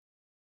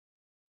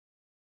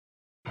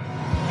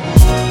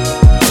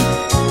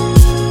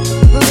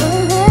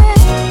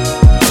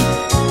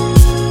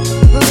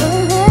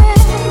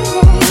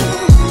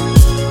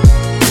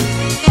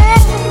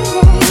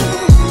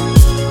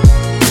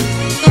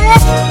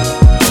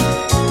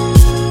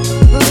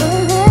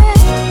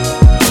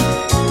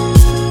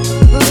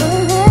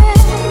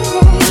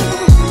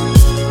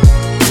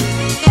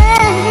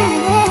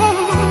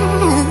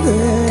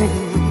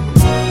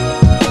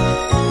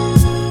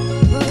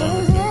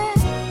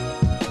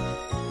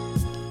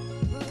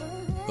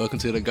Welcome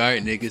to the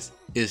Garden, niggas.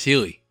 It's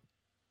Huey.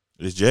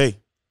 It's Jay.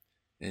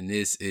 And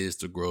this is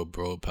the Grow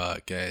Bro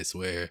podcast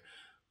where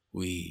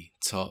we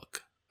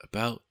talk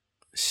about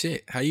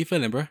shit. How you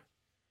feeling, bro?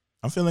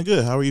 I'm feeling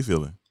good. How are you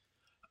feeling?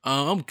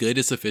 I'm good.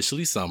 It's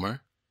officially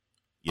summer.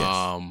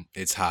 Yes.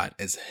 It's hot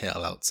as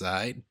hell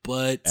outside,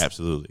 but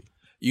Absolutely.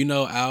 you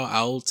know,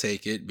 I'll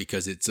take it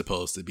because it's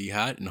supposed to be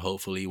hot, and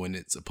hopefully when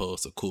it's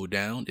supposed to cool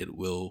down, it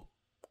will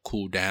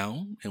cool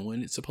down, and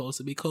when it's supposed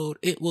to be cold,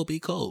 it will be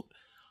cold.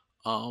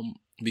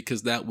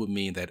 Because that would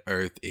mean that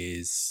Earth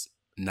is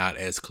not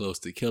as close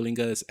to killing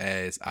us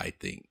as I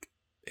think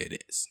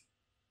it is.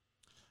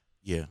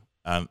 Yeah.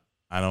 I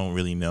don't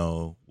really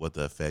know what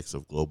the effects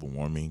of global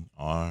warming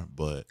are,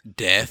 but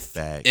Death.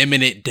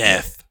 Imminent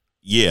death.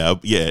 Yeah.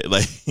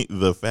 Like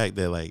the fact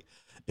that like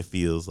it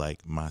feels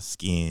like my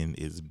skin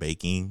is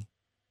baking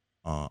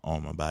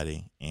on my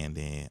body, and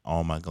then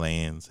all my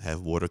glands have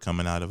water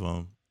coming out of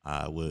them.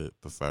 I would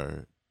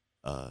prefer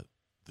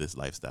this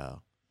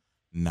lifestyle.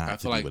 I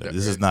feel like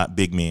this is not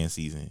big man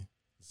season.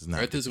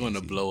 Earth is going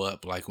to blow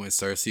up like when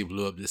Cersei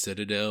blew up the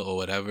Citadel or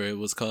whatever it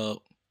was called.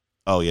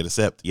 Oh yeah, the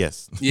Sept.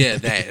 Yes. Yeah,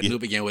 that. It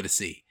began with a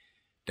C.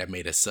 That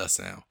made a sus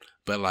sound.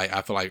 But like,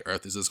 I feel like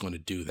Earth is just going to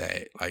do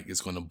that. Like,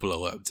 it's going to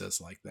blow up just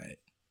like that.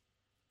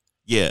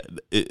 Yeah,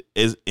 it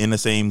is in the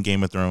same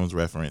Game of Thrones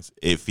reference.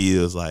 It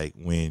feels like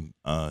when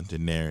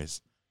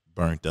Daenerys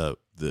burnt up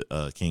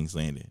the King's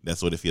Landing.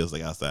 That's what it feels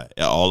like outside.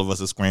 All of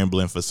us are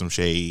scrambling for some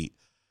shade,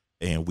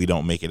 and we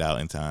don't make it out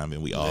in time,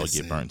 and we all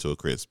get burnt to a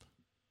crisp.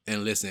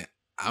 And listen,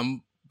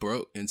 I'm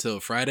broke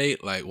until Friday.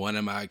 Like, one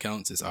of my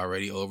accounts is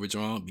already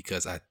overdrawn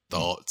because I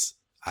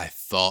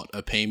thought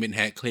a payment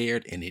had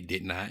cleared and it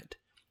did not.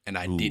 And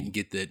I didn't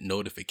get the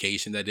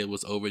notification that it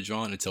was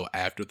overdrawn until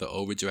after the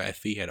overdraft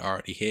fee had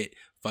already hit.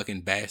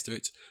 Fucking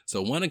bastards.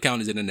 So one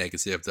account is in the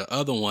negative. The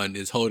other one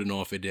is holding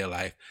on for dear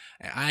life.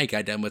 And I ain't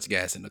got that much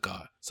gas in the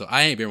car. So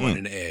I ain't been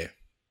running the air.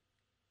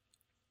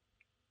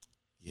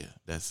 Yeah,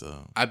 that's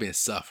I've been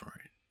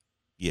suffering.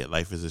 Yeah,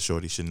 life is a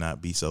shorty should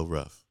not be so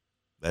rough.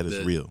 That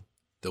is real.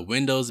 The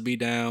windows be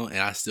down and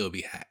I still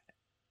be hot.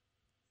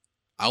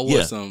 I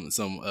wore some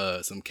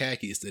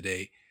khakis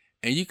today,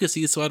 and you could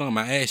see sweat on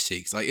my ass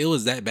cheeks. Like, it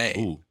was that bad.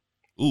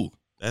 Ooh,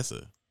 that's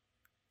a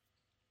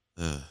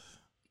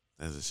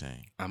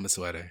shame. I'm a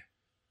sweater.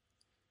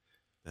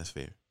 That's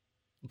fair.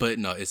 But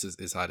no,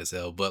 it's hot as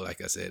hell. But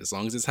like I said, as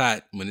long as it's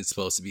hot when it's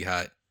supposed to be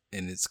hot,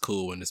 and it's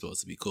cool when it's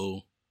supposed to be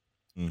cool,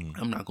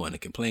 I'm not going to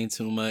complain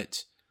too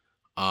much.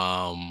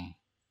 I'm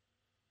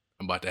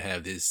about to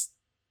have this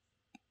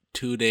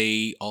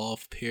 2-day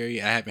off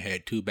period. I haven't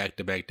had 2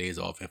 back-to-back days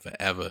off in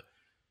forever.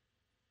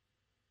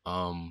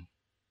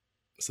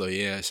 So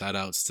yeah, shout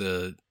outs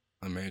to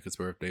America's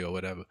birthday or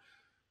whatever.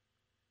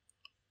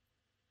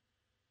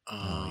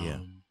 Yeah.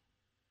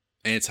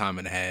 And time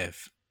and a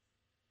half.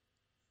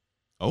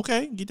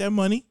 Okay, get that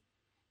money.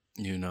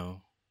 You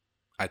know,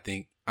 I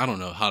don't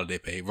know, holiday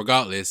pay.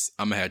 Regardless,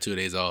 I'm gonna have 2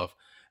 days off,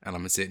 and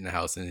I'm gonna sit in the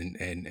house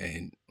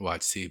and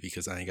watch TV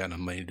because I ain't got enough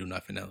money to do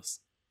nothing else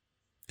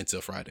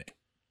until Friday.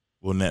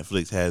 Well,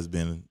 Netflix has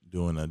been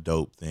doing a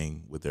dope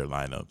thing with their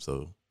lineup,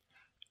 so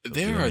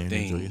there are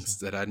things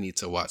that I need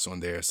to watch on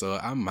there, so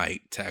I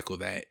might tackle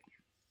that.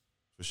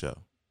 For sure.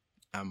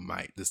 I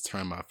might just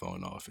turn my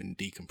phone off and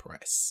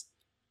decompress.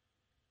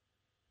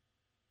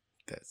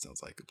 That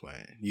sounds like a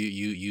plan.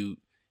 You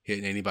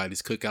hitting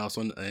anybody's cookouts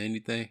on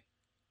anything?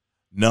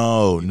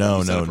 No.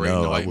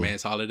 The white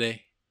man's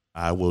holiday?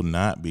 I will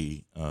not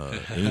be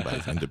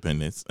anybody's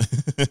independence.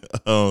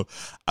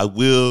 I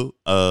will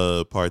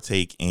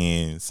partake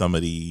in some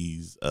of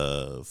these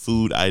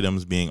food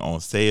items being on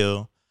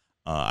sale.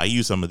 I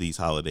use some of these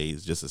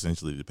holidays just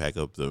essentially to pack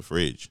up the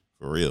fridge,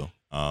 for real.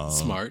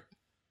 Smart.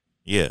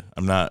 Yeah,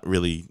 I'm not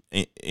really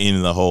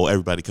in the whole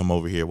everybody come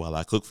over here while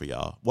I cook for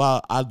y'all.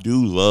 While I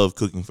do love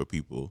cooking for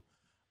people,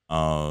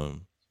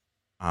 I'm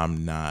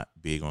not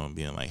big on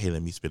being like, hey,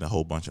 let me spend a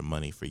whole bunch of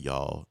money for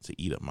y'all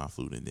to eat up my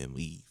food and then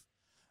leave.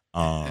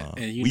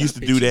 We used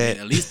to do that.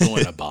 At least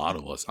throwing a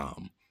bottle or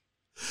something.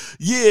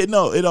 Yeah,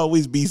 no, it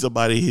always be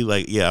somebody who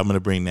like, yeah, I'm gonna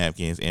bring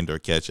napkins and or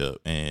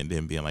ketchup, and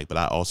then being like, but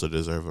I also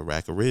deserve a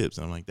rack of ribs.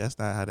 And I'm like, that's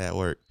not how that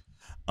works.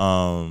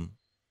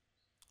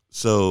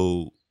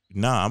 So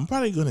nah, I'm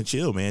probably gonna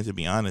chill, man. To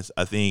be honest,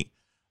 I think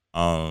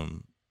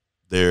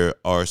there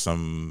are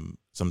some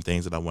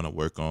things that I want to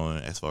work on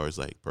as far as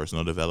like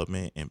personal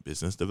development and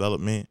business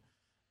development.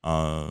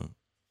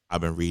 I've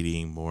been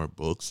reading more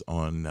books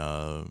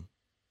on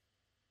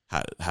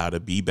how to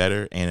be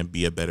better and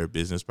be a better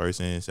business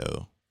person.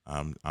 So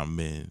I'm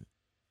been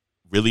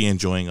really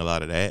enjoying a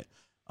lot of that.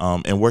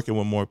 And working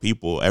with more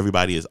people.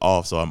 Everybody is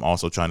off, so I'm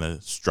also trying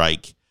to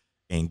strike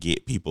and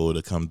get people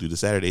to come do the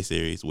Saturday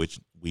series, which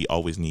we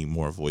always need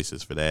more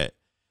voices for that.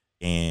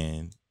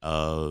 And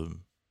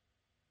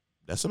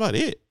that's about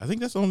it. I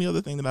think that's the only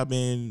other thing that I've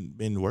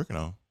been working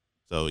on.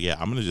 So yeah,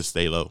 I'm gonna just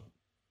stay low.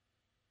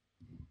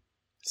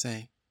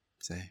 Same.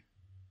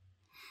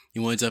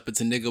 You want to jump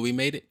into nigga? We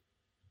made it.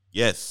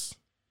 Yes.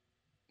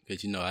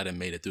 Because you know I done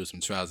made it through some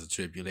trials and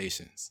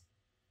tribulations.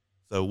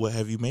 So what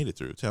have you made it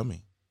through? Tell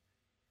me.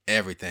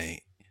 Everything.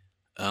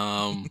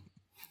 Um,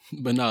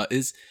 but no,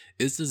 it's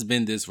just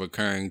been this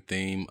recurring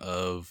theme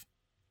of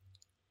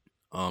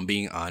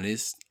being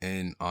honest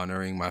and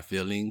honoring my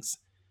feelings,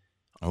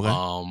 Okay.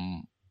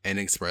 um, and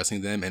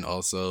expressing them, and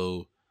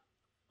also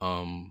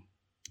um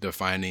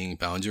defining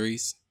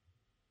boundaries.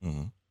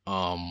 Mm-hmm.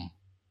 Um,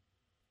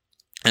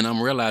 and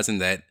I'm realizing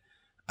that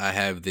I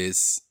have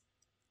this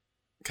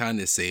kind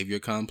of savior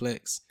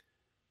complex.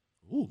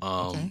 Ooh.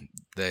 Okay.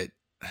 That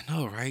I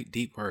know, right?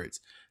 Deep words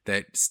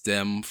that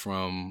stem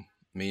from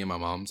me and my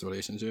mom's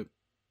relationship.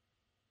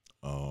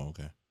 Oh,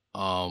 okay.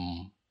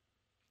 Um,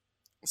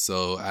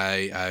 so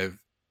I've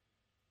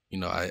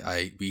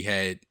I we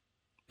had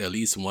at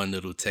least one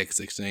little text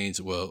exchange.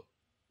 Well,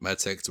 my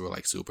texts were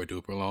like super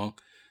duper long.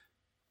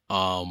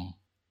 Um,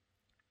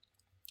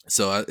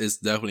 it's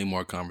definitely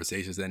more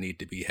conversations that need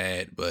to be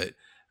had, but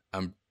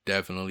I'm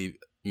definitely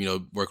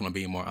working on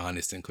being more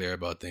honest and clear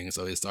about things.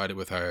 So it started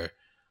with her,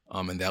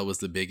 and that was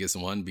the biggest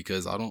one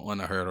because I don't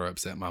want to hurt or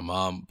upset my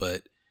mom,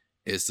 but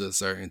it's just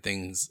certain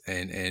things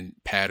and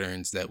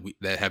patterns that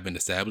have been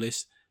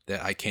established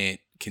that I can't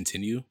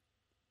continue.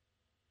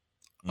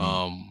 Mm.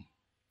 Um,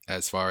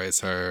 as far as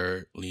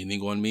her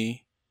leaning on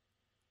me,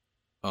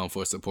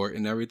 for support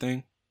and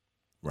everything.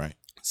 Right.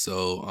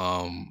 So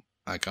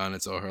I kind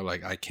of told her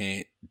like I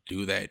can't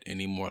do that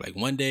anymore. Like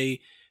one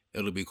day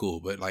it'll be cool,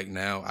 but like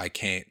now I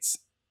can't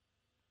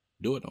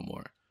do it no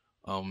more.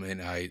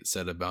 And I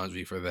set a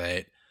boundary for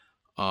that.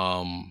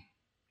 Um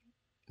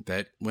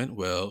that went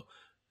well.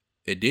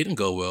 It didn't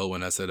go well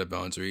when I set a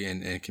boundary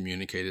and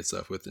communicated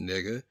stuff with the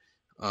nigga.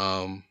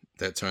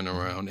 That turned Mm-hmm.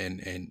 around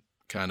and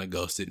kind of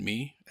ghosted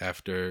me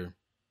after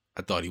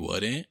I thought he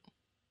wouldn't.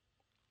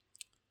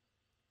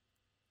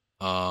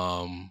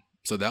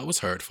 So that was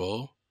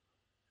hurtful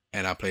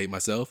and I played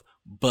myself.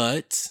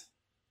 But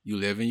you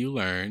live and you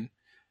learn.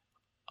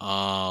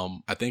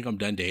 I think I'm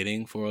done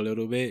dating for a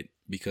little bit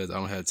because I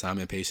don't have time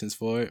and patience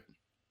for it.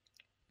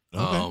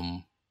 Okay.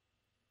 Um,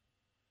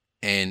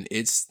 and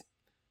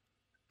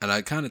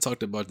I kind of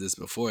talked about this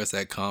before. It's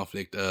that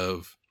conflict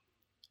of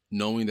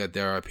knowing that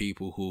there are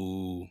people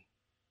who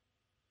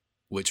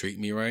would treat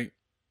me right,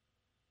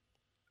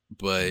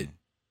 but Mm.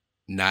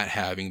 not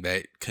having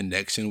that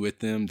connection with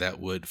them that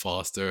would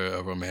foster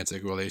a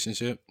romantic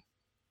relationship.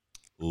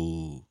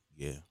 Ooh.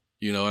 Yeah.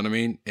 You know what I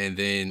mean? And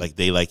then Like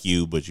they like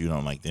you, but you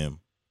don't like them.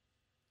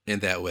 in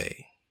that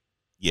way,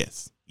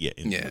 Yes. Yeah.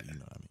 yeah. You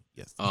know what I mean.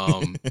 Yes.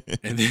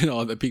 And then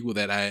all the people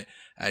that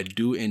I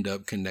do end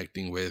up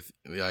connecting with,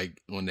 like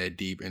on that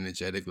deep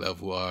energetic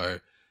level,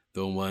 are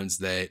the ones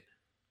that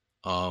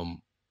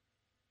um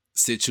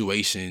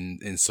situation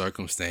and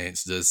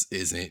circumstance just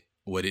isn't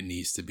what it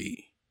needs to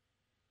be.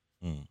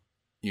 Mm.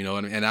 You know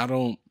what I mean?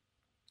 And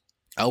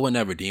I would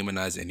never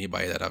demonize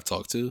anybody that I've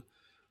talked to,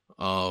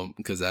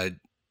 because I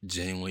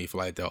genuinely feel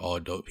like they're all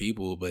dope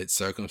people, but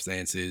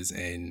circumstances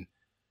and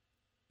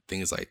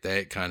things like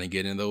that kind of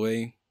get in the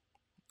way.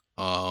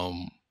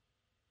 Um,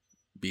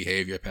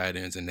 Behavior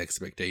patterns and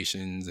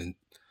expectations and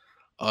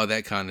all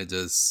that kind of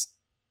just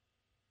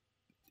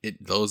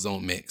those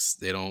don't mix.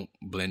 They don't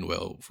blend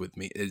well with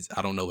me.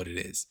 I don't know what it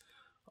is.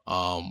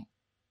 Um,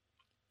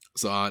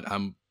 so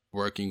I'm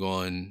working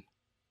on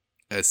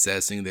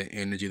assessing the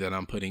energy that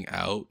I'm putting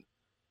out,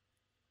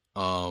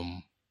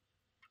 um,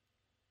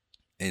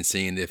 and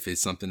seeing if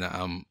it's something that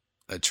I'm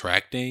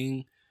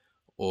attracting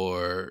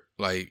or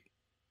like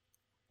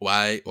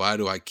why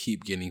do I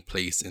keep getting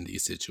placed in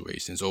these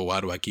situations or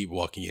why do I keep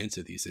walking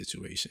into these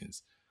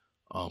situations?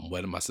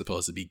 What am I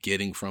supposed to be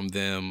getting from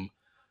them?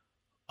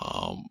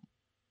 Um,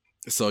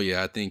 so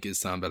yeah, I think it's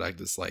time that I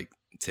just like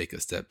take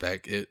a step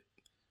back.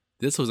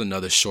 This was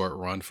another short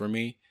run for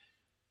me.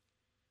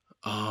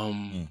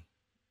 Um, Mm.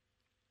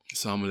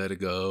 so I'm gonna let it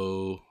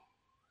go.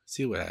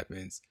 See what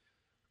happens.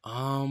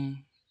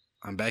 Um,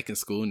 I'm back in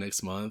school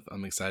next month.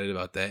 I'm excited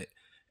about that,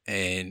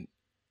 and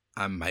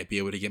I might be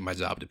able to get my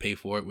job to pay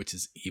for it, which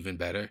is even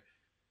better.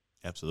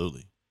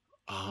 Absolutely.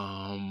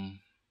 Um,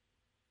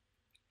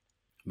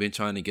 been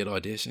trying to get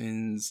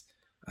auditions.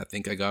 I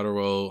think I got a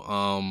role.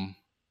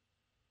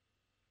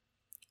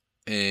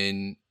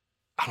 And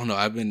I don't know.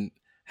 I've been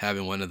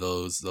having one of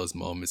those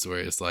moments where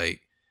it's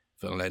like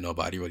feeling like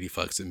nobody really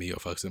fucks with me or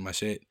fucks with my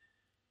shit.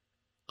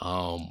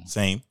 Um,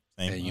 Same.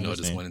 Same. and I just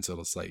understand. wanting to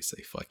just like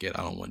say fuck it.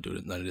 I don't want to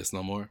do none of this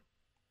no more.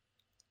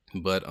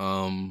 But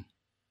I'm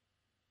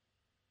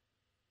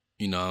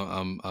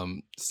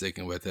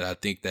sticking with it. I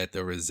think that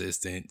the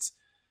resistance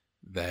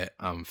that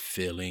I'm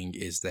feeling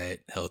is that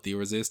healthy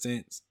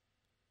resistance.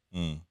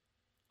 Mm.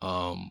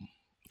 Um,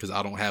 because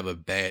I don't have a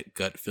bad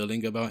gut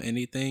feeling about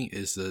anything.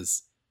 It's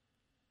just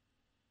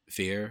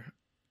fear,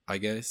 I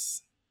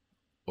guess,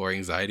 or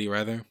anxiety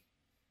rather.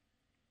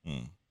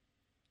 Mm.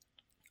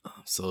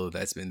 So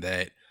that's been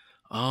that.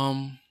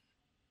 Um,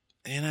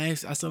 and I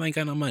still ain't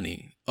got no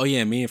money. Oh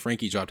yeah, me and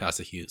Frankie dropped House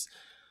of Hughes.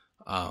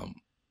 Um,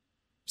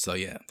 so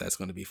yeah, that's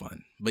gonna be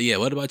fun. But yeah,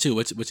 what about you?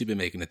 What you been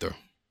making it through?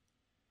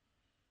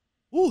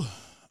 Ooh.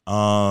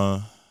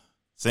 Uh.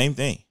 Same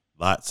thing.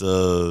 Lots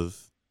of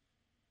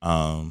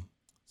um.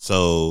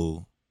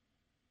 So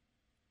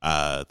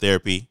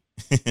therapy.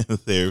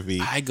 therapy.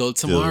 I go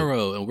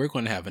tomorrow, and we're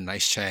going to have a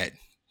nice chat.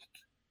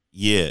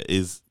 Yeah,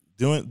 is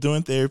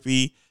doing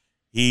therapy.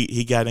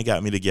 He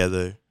got me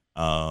together.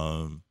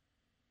 And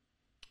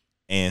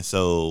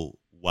so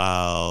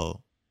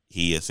while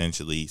he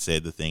essentially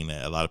said the thing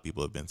that a lot of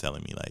people have been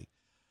telling me, like,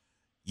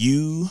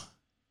 you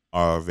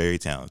are very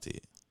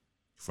talented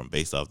from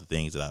based off the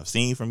things that I've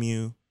seen from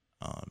you,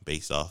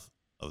 based off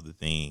of the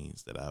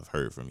things that I've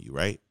heard from you,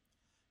 right?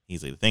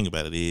 He's like, the thing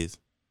about it is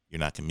you're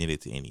not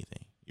committed to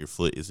anything. Your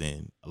foot is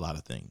in a lot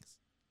of things.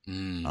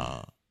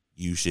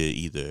 You should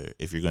either,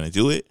 if you're going to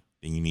do it,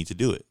 then you need to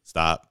do it.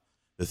 Stop.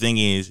 The thing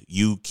is,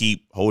 you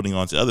keep holding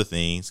on to other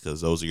things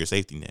because those are your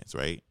safety nets,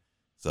 right?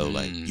 So,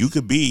 like, you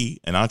could be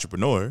an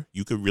entrepreneur.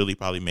 You could really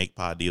probably make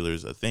pod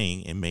dealers a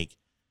thing and make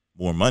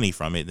more money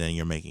from it than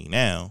you're making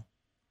now,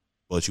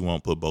 but you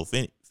won't put both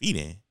feet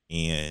in.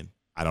 And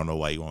I don't know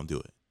why you won't do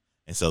it.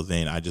 And so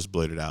then I just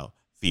blurted out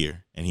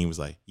fear. And he was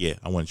like, yeah,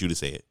 I want you to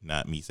say it,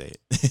 not me say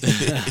it.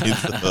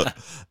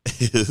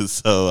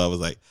 So I was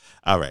like,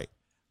 all right.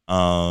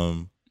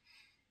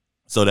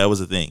 So that was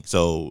the thing.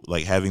 So,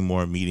 like, having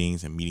more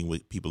meetings and meeting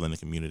with people in the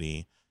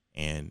community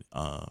and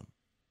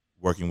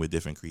working with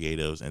different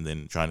creatives and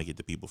then trying to get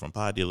the people from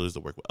pod dealers to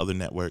work with other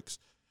networks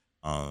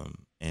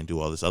and do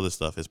all this other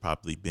stuff has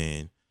probably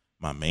been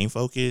my main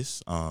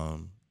focus.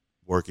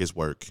 Work is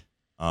work.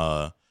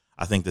 I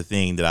think the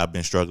thing that I've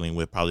been struggling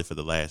with probably for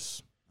the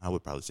last, I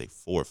would probably say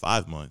 4 or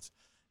 5 months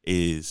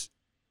is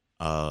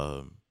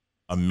a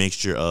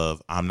mixture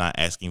of I'm not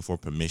asking for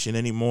permission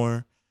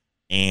anymore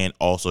and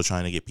also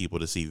trying to get people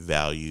to see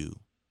value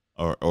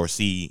or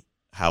see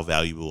how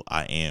valuable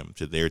I am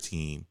to their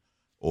team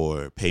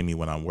or pay me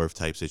what I'm worth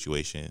type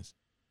situations.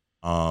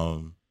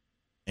 And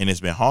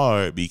it's been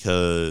hard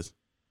because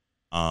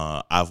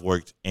I've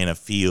worked in a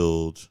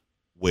field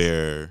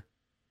where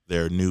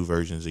there are new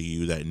versions of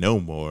you that know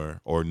more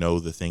or know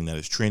the thing that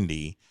is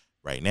trendy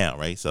right now,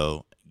 right?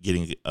 So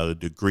getting a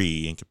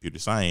degree in computer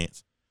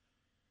science,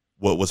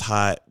 what was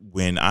hot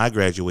when I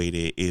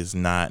graduated is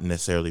not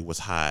necessarily what's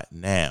hot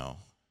now.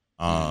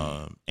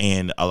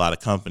 And a lot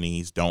of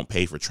companies don't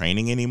pay for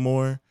training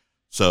anymore.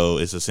 So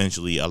it's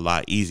essentially a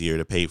lot easier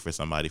to pay for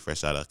somebody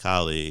fresh out of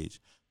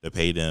college to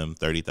pay them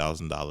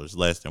 $30,000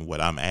 less than what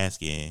I'm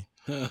asking,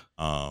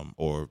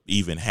 or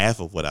even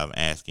half of what I'm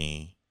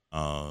asking,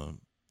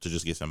 to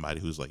just get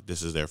somebody who's like,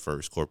 this is their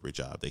first corporate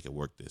job. They could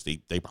work this.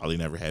 They probably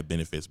never had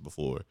benefits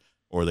before,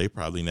 or they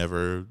probably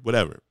never,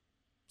 whatever.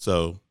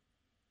 So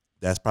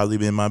that's probably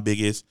been my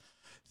biggest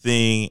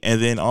thing.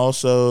 And then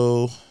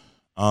also,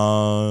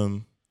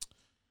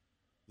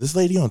 this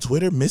lady on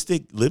Twitter,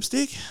 Mystic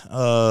Lipstick.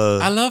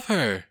 I love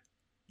her.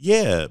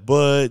 Yeah,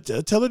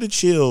 but tell her to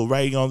chill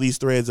writing on these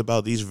threads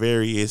about these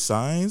various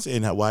signs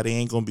and why they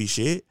ain't gonna be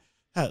shit.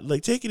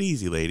 Like, take it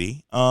easy,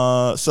 lady.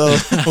 So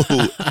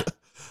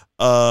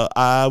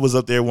I was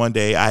up there one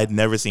day. I had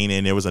never seen it,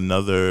 and there was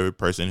another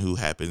person who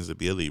happens to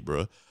be a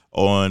Libra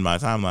on my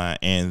timeline,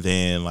 and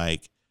then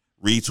like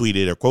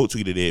retweeted or quote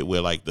tweeted it with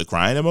like the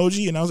crying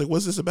emoji, and I was like,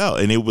 "What's this about?"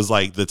 And it was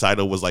like the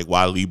title was like,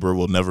 "Why Libra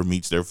will never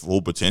reach their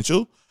full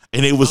potential,"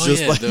 and it was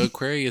just like the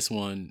Aquarius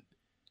one.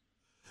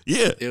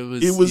 Yeah,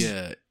 it was.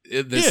 Yeah,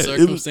 the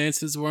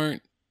circumstances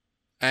weren't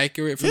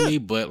accurate for me,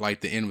 but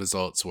like the end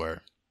results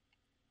were.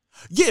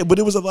 Yeah, but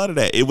it was a lot of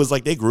that. It was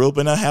like they grew up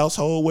in a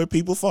household where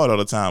people fought all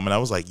the time, and I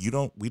was like,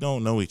 we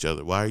don't know each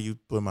other. Why are you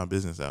putting my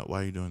business out?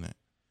 Why are you doing that?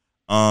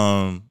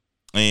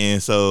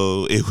 And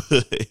so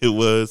it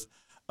was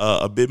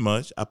a bit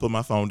much. I put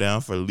my phone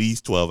down for at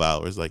least 12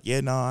 hours. Like,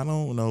 yeah, no, I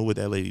don't know what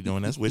that lady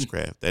doing. That's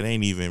witchcraft. That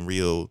ain't even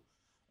real.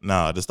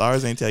 Nah, the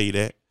stars ain't tell you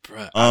that.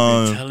 Bruh,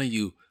 I've been telling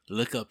you,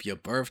 look up your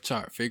birth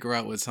chart, figure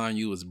out what time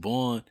you was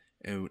born,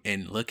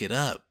 and look it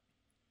up.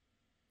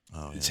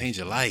 Oh, and change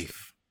your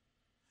life.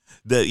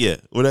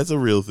 Well, that's a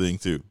real thing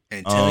too.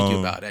 And telling you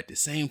about it at the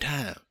same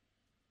time.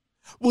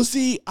 Well,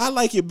 see, I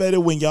like it better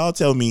when y'all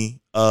tell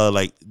me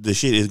like the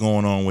shit is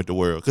going on with the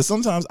world, because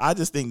sometimes I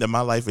just think that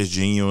my life is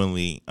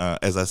genuinely,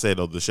 as I said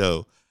on the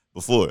show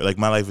before, like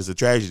my life is a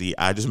tragedy.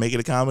 I just make it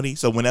a comedy.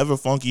 So whenever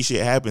funky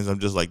shit happens, I'm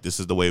just like, this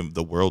is the way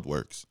the world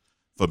works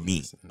for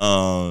me.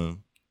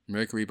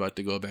 Mercury about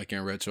to go back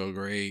in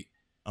retrograde.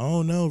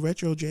 Oh no,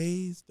 retro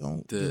J's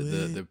don't.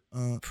 The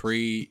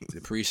pre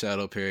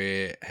shadow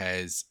period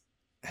has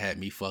had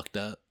me fucked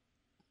up.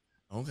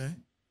 Okay.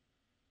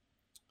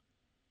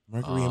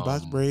 Mercury and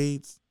box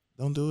braids,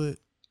 don't do it.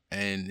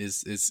 And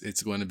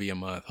it's going to be a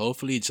month.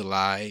 Hopefully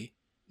July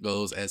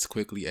goes as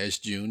quickly as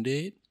June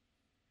did.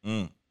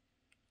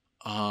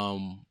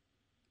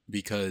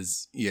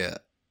 Because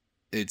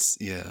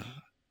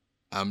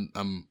I'm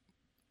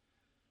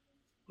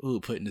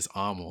putting this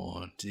armor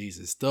on.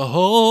 Jesus, the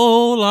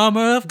whole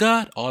armor of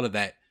God, all of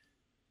that.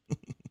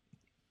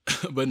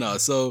 But no,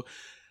 so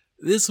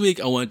this week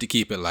I wanted to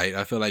keep it light.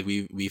 I feel like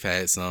we've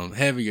had some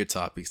heavier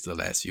topics the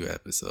last few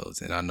episodes,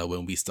 and I know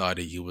when we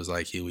started, you was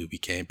like, "Here we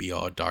can't be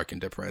all dark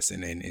and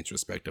depressing and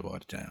introspective all the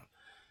time."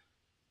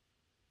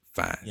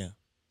 Fine, yeah.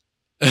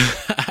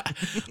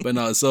 But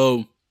no,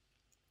 so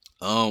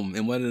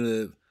in one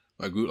of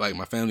a group, like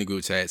my family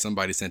group chat,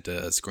 somebody sent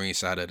a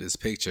screenshot of this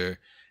picture,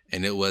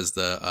 and it was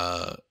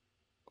the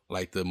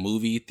like the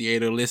movie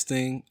theater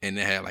listing, and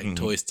it had like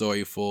Toy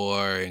Story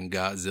 4 and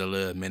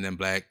Godzilla, Men in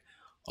Black,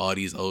 all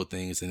these old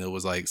things, and it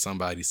was like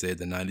somebody said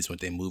the 90s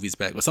went their movies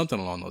back or something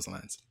along those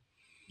lines.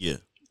 Yeah.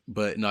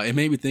 But no, it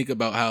made me think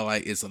about how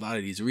like it's a lot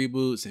of these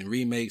reboots and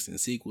remakes and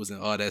sequels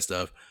and all that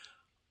stuff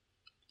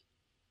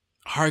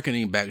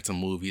harkening back to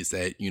movies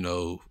that, you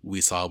know,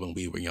 we saw when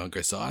we were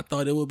younger. So I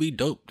thought it would be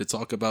dope to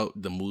talk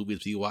about the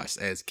movies we watched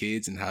as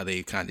kids and how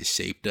they kind of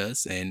shaped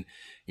us, and,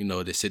 you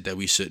know, the shit that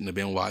we shouldn't have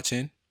been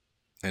watching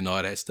and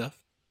all that stuff.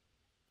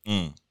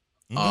 Did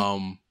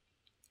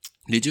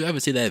you ever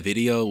see that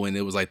video when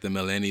it was like the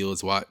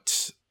millennials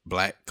watch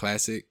black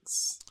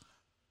classics?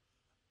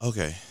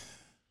 Okay.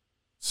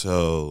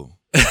 So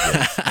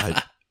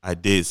yes, I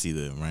did see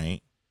them,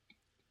 right?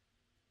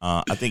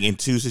 I think in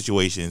two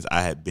situations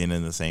I had been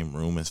in the same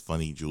room as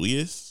Funny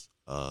Julius.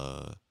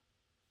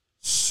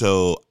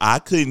 So I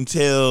couldn't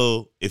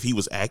tell if he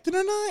was acting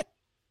or not.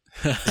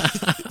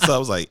 So I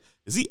was like,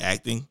 is he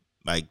acting?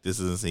 Like, this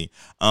isn't scene.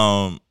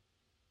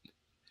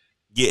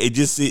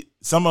 Yeah,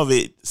 some of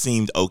it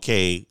seemed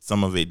okay.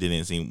 Some of it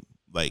didn't seem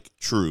like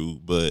true,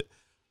 but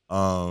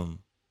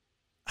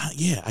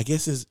yeah, I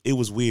guess it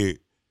was weird.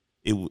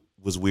 It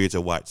was weird to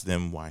watch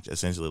them watch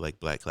essentially like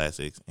black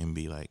classics and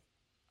be like,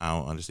 I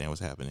don't understand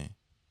what's happening.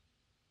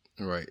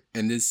 Right.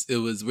 And it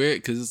was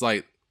weird because it's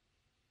like,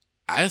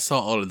 I saw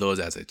all of those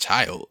as a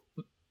child.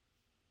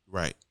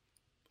 Right.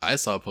 I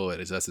saw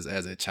Poetic Justice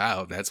as a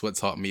child. That's what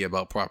taught me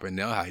about proper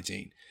nail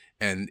hygiene.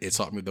 And it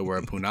taught me the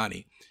word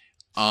punani.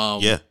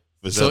 Yeah.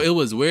 So it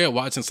was weird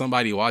watching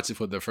somebody watch it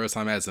for the first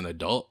time as an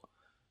adult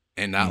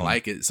and not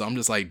like it. So I'm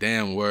just like,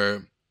 damn,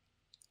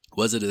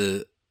 was it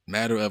a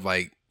matter of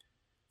like,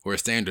 were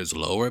standards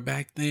lower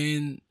back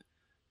then?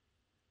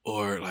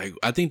 Or like,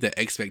 I think the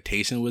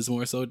expectation was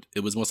more so,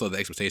 the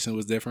expectation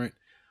was different.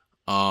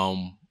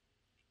 And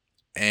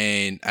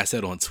I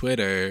said on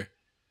Twitter,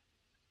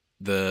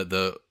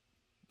 the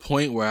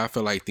point where I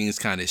feel like things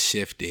kind of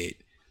shifted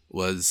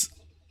was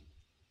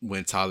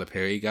when Tyler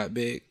Perry got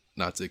big,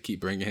 not to keep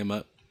bringing him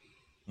up.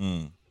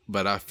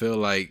 But I feel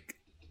like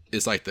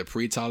it's like the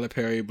pre-Tyler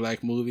Perry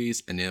black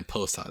movies and then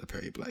post-Tyler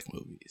Perry black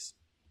movies.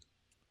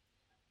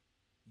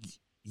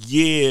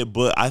 Yeah,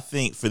 but I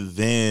think for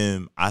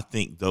them, I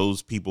think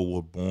those people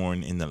were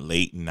born in the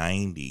late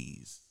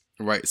 90s.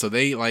 Right. So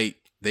they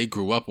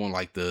grew up on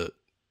like the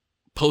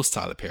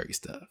post-Tyler Perry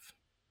stuff.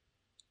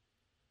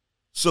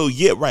 So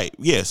yeah, right.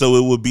 Yeah. So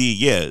it would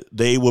be,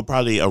 they were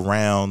probably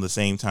around the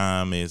same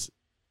time as,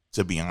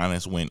 to be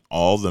honest, when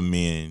all the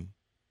men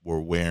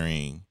were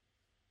wearing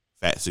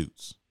fat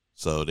suits.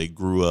 So they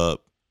grew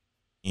up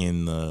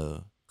in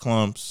the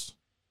Clumps,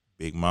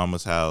 Big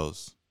Mama's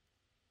House,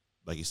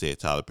 like you said,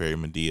 Tyler Perry,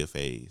 Madea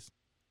phase.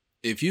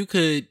 If you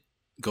could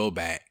go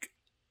back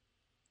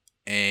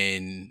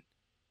and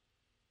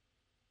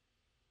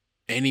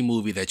any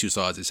movie that you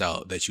saw as a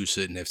child that you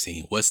shouldn't have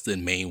seen, what's the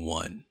main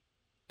one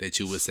that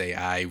you would say,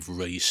 I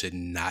really should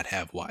not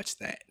have watched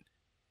that?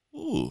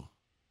 Ooh.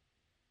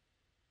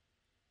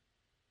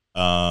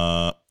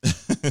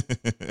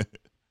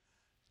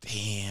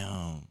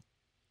 Damn.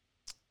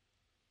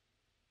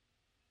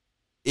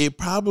 It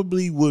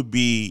probably would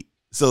be,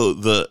 so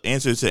the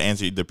answer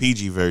the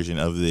PG version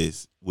of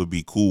this would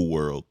be Cool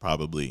World,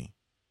 probably.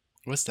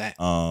 What's that?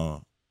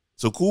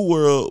 So Cool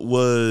World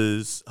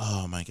was,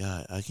 oh my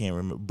God, I can't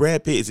remember.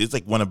 Brad Pitt, it's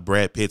like one of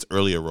Brad Pitt's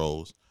earlier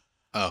roles.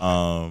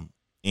 Oh.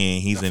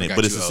 And he's in it.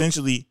 But it's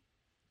essentially,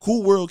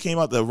 Cool World came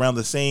out around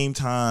the same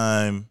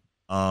time,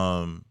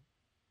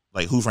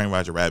 like Who Framed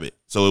Roger Rabbit.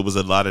 So it was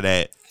a lot of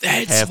that.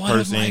 That's one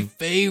of my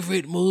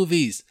favorite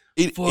movies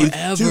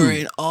forever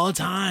and all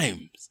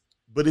times.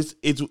 But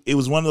it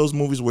was one of those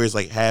movies where it's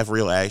like half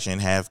real action,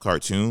 half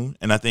cartoon.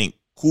 And I think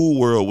Cool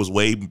World was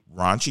way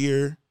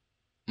raunchier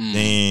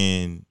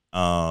than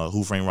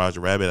Who Framed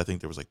Roger Rabbit. I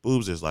think there was like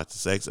boobs, there's lots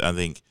of sex. I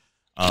think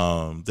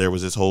there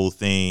was this whole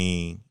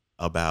thing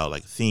about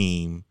like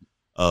theme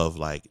of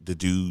like the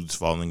dudes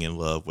falling in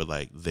love with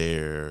like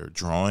their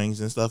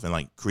drawings and stuff, and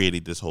like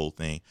created this whole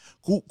thing.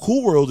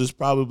 Cool World is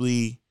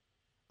probably,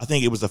 I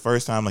think it was the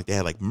first time like they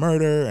had like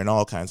murder and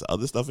all kinds of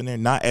other stuff in there.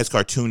 Not as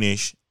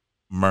cartoonish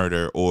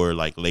murder or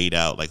like laid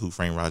out like Who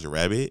Framed Roger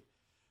Rabbit,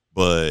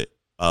 but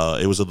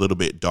it was a little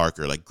bit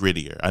darker, like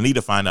grittier. I need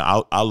to find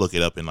out. I'll look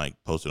it up and like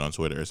post it on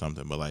Twitter or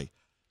something. But like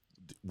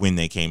when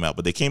they came out,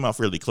 but they came out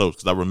fairly close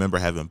because I remember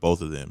having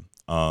both of them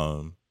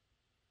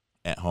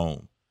at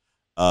home.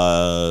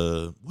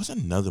 What's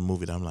another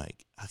movie that I'm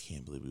like, I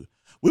can't believe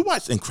we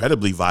watched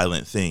incredibly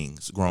violent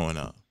things growing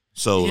up.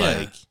 So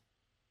like,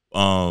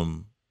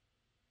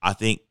 I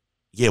think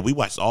we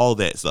watched all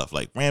that stuff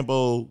like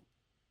Rambo,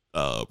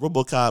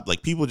 RoboCop,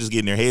 like people just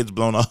getting their heads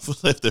blown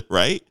off left and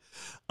right.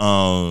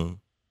 So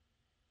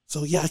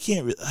yeah, I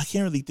can't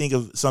really think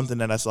of something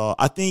that I saw.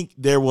 I think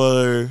there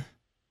were,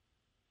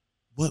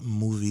 what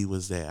movie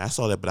was that? I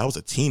saw that, but I was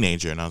a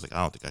teenager and I was like,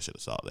 I don't think I should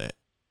have saw that.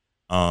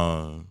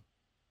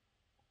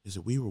 Is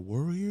it We Were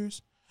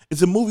Warriors?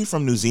 It's a movie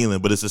from New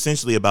Zealand, but it's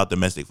essentially about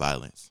domestic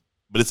violence.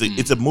 but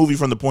it's a movie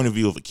from the point of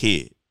view of a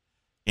kid,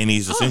 and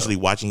he's essentially Oh.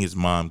 watching his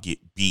mom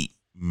get beat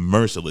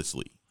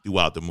mercilessly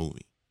throughout the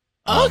movie.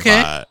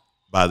 Okay.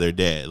 By their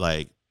dad.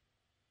 Like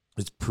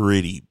it's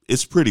pretty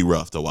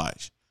rough to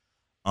watch.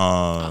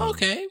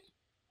 Okay.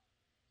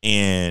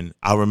 And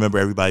I remember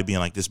everybody being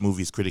like, this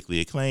movie is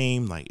critically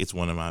acclaimed. Like, it's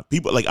one of my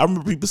people. Like, I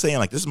remember people saying,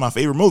 like, this is my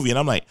favorite movie. And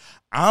I'm like,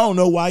 I don't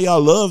know why y'all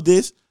love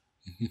this.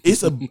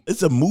 It's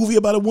a movie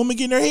about a woman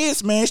getting her head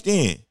smashed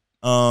in.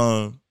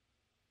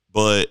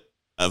 But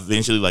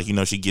eventually, like, you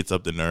know, she gets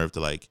up the nerve to,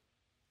 like,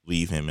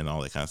 leave him and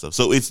all that kind of stuff.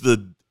 So it's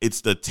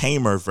the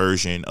tamer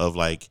version of,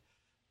 like,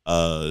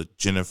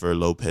 Jennifer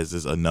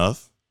Lopez's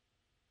Enough.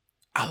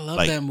 I love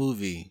Like, that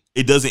movie.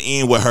 It doesn't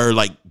end with her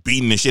like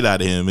beating the shit out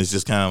of him. It's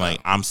just kind of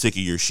like, I'm sick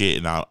of your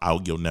shit, and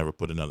you'll never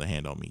put another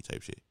hand on me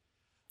type shit.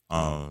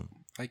 I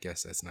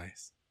guess that's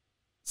nice.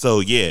 So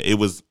yeah, it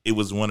was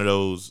one of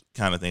those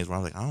kind of things where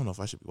I was like, I don't know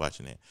if I should be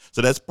watching it.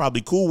 So that's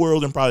probably Cool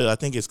World, and probably I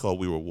think it's called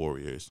We Were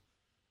Warriors,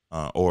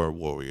 or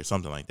Warriors,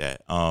 something like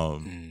that.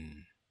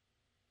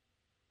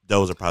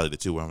 Those are probably the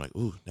two where I'm like,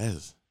 ooh, that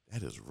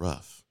is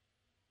rough.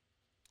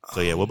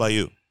 So yeah, what about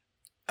you?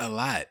 A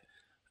lot.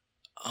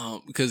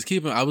 Because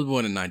I was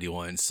born in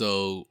 91,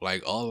 so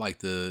like all like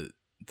the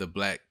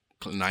black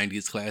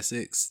 90s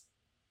classics,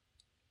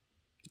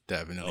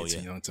 definitely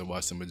too young to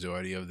watch the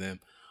majority of them.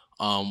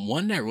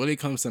 One that really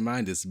comes to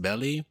mind is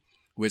Belly,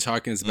 which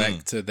harkens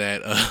back to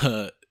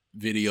that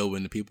video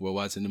when the people were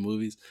watching the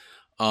movies.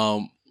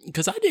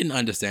 Because I didn't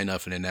understand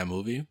nothing in that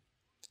movie.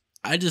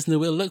 I just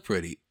knew it looked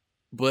pretty,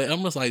 but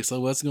I'm just like, so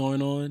what's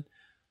going on?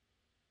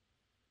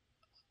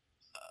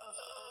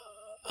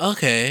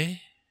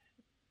 Okay.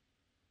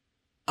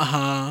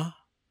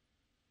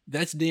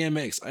 That's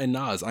DMX and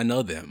Nas. I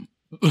know them.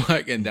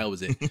 Like, and that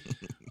was it.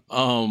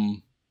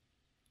 I'm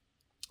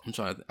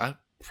trying. I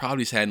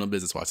probably had no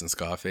business watching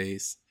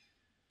Scarface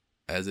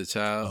as a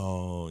child.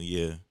 Oh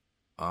yeah.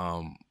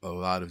 A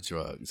lot of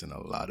drugs and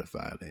a lot of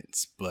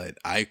violence, but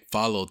I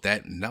followed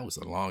that, and that was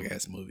a long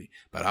ass movie.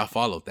 But I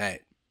followed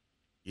that.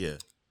 Yeah.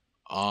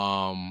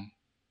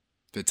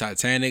 The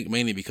Titanic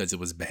mainly because it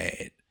was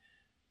bad.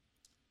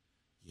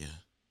 Yeah.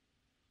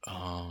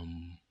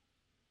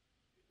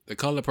 The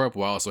Color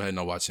Purple I also had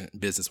no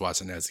business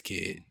watching as a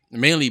kid.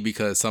 Mainly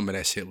because some of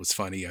that shit was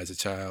funny as a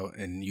child,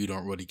 and you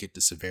don't really get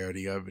the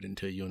severity of it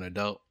until you're an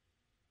adult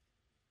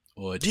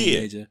or a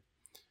teenager.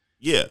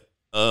 Yeah.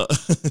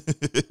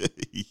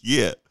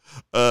 Yeah.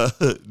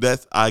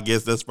 I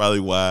guess that's probably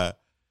why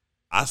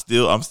I'm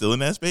still in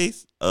that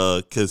space.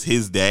 Cause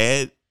his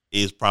dad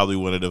is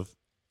probably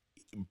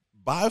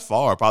by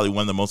far probably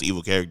one of the most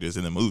evil characters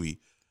in the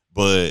movie.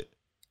 But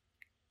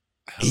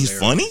he's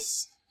funny.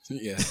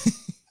 Yeah.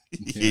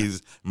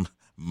 He's,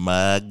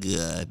 my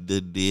God, the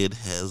dead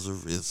has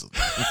arisen.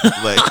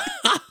 Like,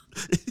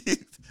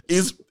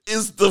 it's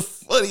the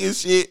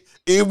funniest shit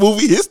in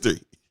movie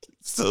history.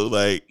 So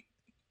like,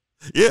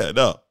 yeah,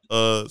 no.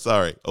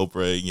 Sorry,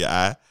 Oprah in your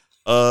eye.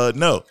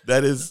 No,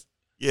 that's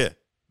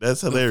hilarious.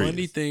 The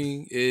funny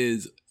thing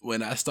is,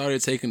 when I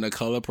started taking The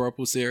Color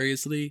Purple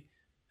seriously,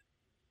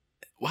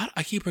 why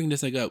I keep bringing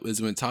this thing up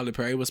is when Tyler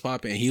Perry was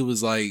popping, and he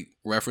was like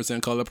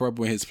referencing Color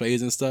Purple in his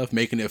plays and stuff,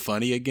 making it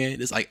funny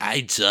again. It's like,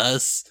 I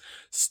just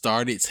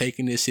started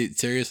taking this shit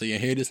seriously,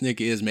 and here this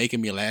nigga is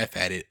making me laugh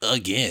at it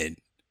again.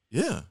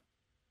 Yeah.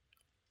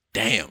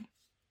 Damn.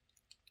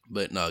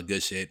 But no,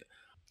 good shit.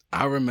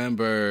 I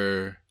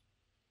remember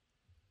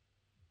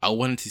I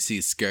wanted to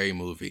see Scary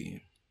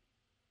Movie.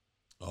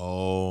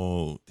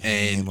 Oh,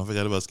 damn, and I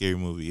forgot about Scary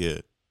Movie.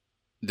 Yeah.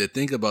 The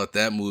thing about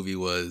that movie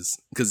was,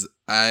 because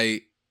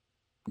I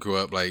grew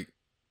up, like,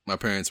 my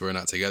parents were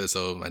not together,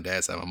 so my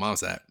dad's side, my mom's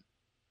side.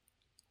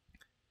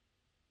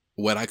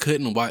 What I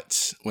couldn't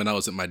watch when I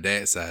was with my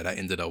dad's side, I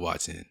ended up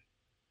watching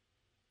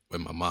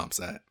with my mom's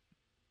side.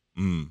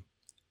 And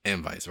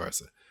vice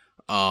versa.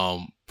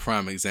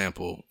 Prime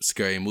example,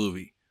 Scary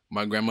Movie.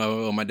 My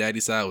grandmother on my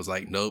daddy's side was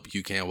like, nope,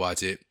 you can't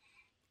watch it.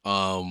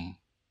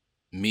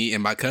 Me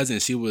and my cousin,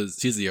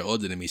 she's a year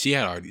older than me. She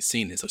had already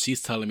seen it, so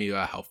she's telling me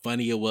about how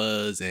funny it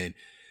was, and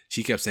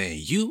she kept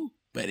saying, "You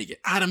better get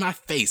out of my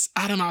face,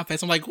 out of my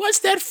face." I'm like, "What's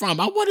that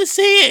from? I want to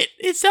see it.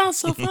 It sounds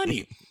so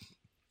funny."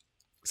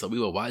 So we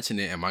were watching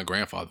it, and my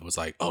grandfather was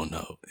like, "Oh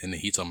no!" And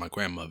then he told my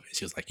grandmother, and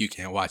she was like, "You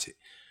can't watch it."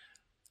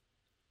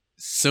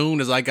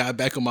 Soon as I got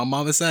back on my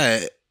mama's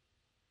side,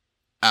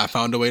 I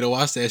found a way to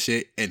watch that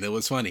shit, and it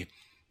was funny.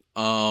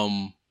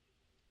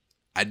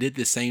 I did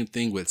the same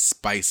thing with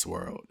Spice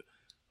World.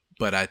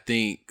 But I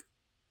think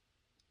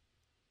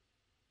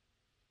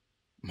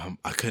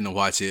I couldn't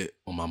watch it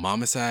on my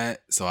mama's side,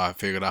 so I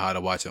figured out how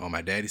to watch it on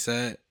my daddy's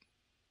side.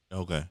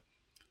 Okay.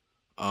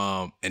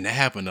 And that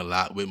happened a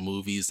lot with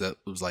movies that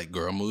was like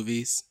girl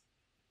movies.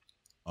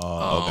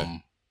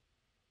 Okay.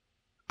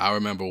 I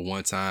remember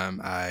one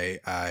time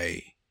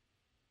I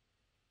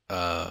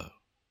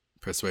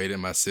persuaded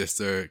my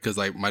sister, because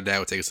like my dad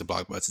would take us to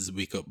Blockbusters,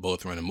 we could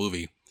both rent a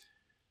movie.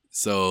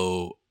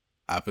 So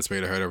I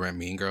persuaded her to rent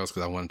Mean Girls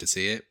because I wanted to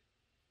see it.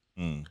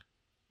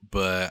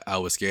 But I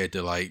was scared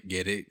to like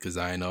get it because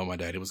I didn't know what my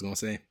daddy was gonna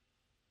say.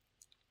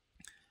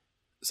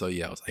 So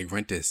yeah, I was like,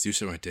 rent this. You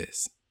should rent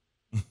this.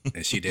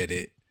 And she did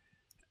it.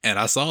 And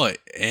I saw it,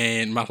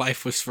 and my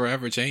life was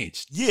forever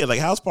changed. Yeah, like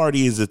House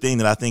Party is the thing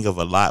that I think of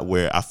a lot,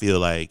 where I feel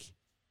like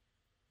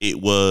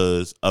it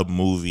was a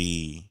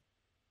movie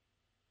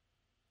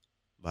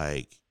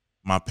like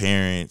my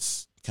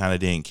parents kind of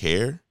didn't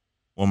care.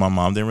 Well, my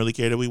mom didn't really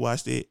care that we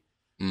watched it.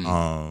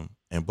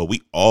 But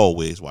we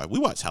always watch. We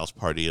watch House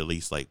Party at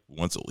least like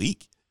once a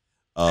week.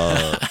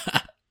 And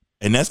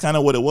that's kind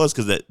of what it was,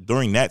 because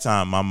during that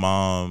time, my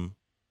mom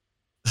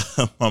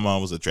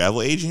was a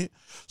travel agent,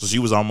 so she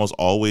was almost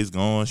always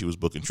gone. She was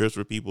booking trips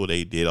for people.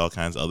 They did all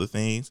kinds of other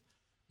things,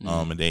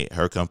 and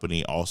her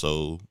company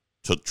also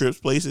took trips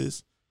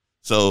places.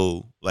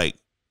 So like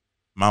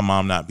my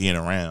mom not being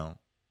around,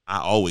 I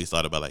always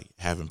thought about like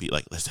having people,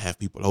 like, let's have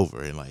people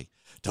over and like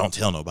don't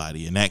tell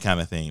nobody and that kind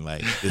of thing.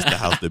 Like, it's the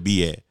house to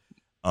be at.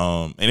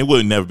 And it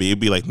would never be. It'd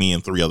be like me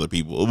and 3 other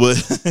people,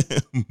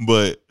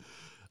 but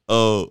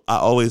I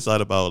always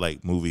thought about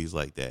like movies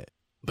like that.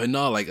 But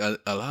no, like a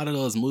lot of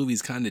those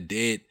movies kind of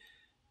did.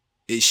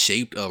 It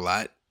shaped a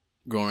lot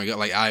growing up.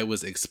 Like, I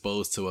was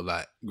exposed to a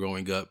lot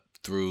growing up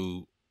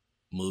through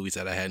movies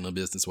that I had no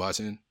business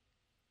watching.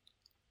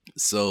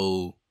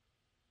 So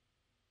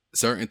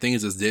certain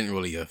things just didn't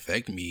really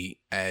affect me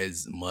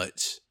as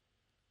much.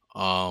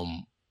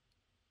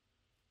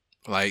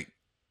 Like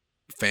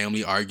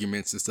family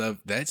arguments and stuff.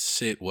 That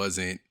shit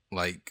wasn't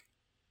like,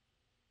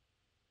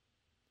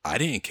 I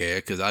didn't care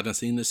because I done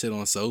seen this shit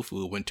on Soul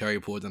Food when Terry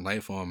poured the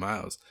knife on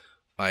Miles.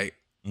 Like,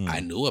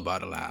 I knew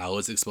about a lot. I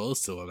was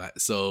exposed to a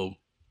lot. So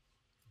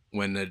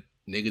when the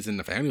niggas in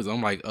the family was,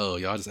 I'm like, oh,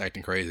 y'all just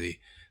acting crazy.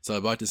 So I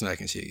bought this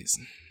mac and cheese.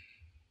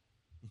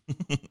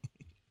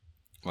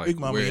 Like, Big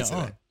Mama, where your is it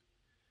arm.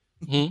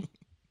 at?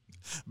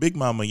 Big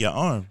Mama, your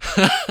arm.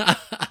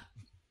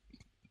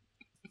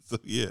 So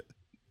yeah.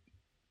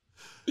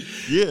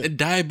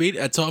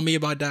 Diabetes. It taught me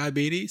about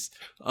diabetes.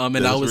 And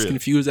That's I was real.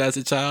 confused as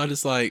a child.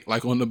 It's like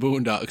on the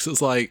Boondocks.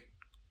 It's like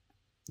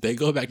they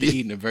go back to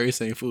eating the very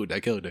same food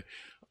that killed her.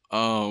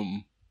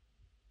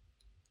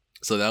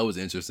 So that was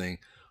interesting.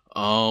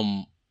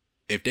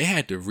 If they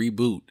had to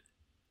reboot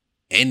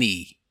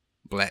any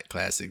black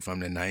classic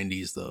from the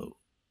 90s though,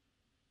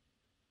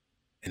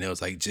 and it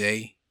was like,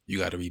 Jay, you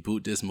got to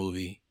reboot this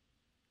movie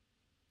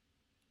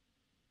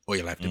or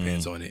your life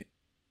depends on it,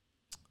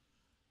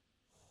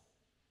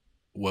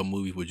 what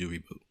movie would you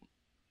reboot?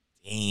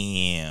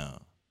 Damn.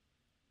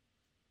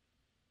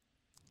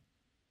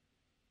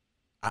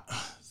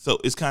 So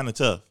it's kind of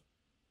tough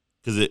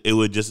because it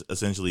would just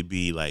essentially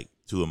be like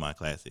 2 of my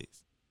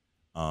classics.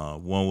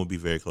 One would be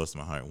very close to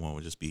my heart. One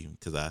would just be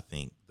because I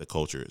think the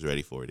culture is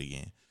ready for it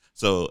again.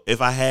 So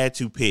if I had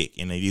to pick,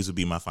 and these would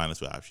be my final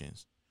 2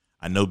 options.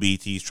 I know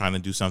BT is trying to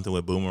do something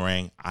with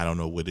Boomerang. I don't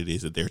know what it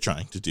is that they're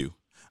trying to do.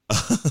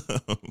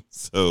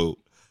 So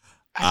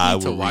I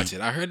need to watch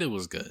it. I heard it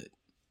was good.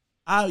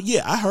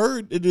 I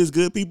heard it is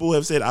good. People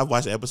have said I've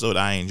watched the episode.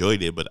 I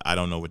enjoyed it, but I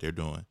don't know what they're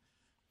doing.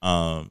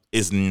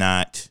 It's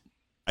not,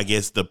 I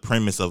guess, the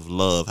premise of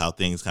love, how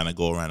things kind of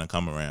go around and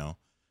come around,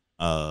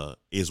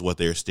 is what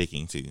they're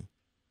sticking to.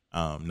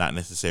 Not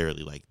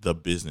necessarily like the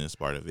business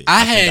part of it.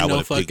 I had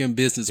no fucking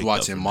business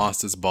watching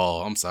Monsters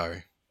Ball. I'm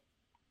sorry.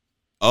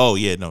 Oh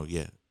yeah, no,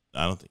 yeah.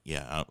 I don't think.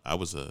 Yeah, I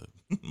was a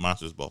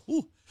Monsters Ball.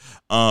 Ooh.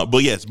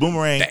 But yes,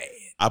 Boomerang. Bad.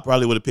 I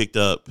probably would have picked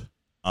up.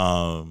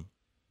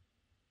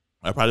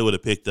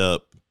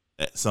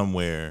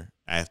 Somewhere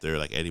after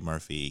like Eddie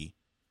Murphy.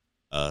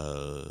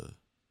 I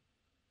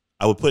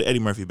would put Eddie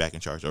Murphy back in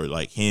charge, or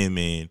like him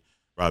and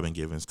Robin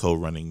Givens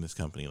co-running this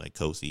company, like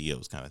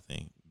co-CEOs kind of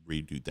thing.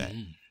 Redo that.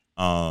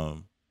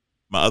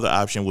 My other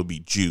option would be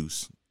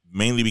Juice,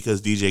 mainly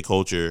because DJ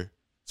culture,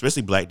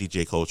 especially black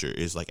DJ culture,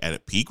 is like at a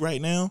peak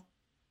right now.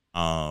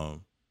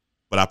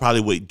 But I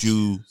probably would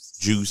do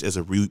Juice as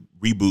a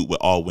reboot with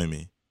all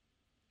women,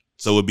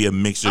 so it would be a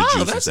mixture of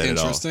Juice that's instead of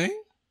all. interesting.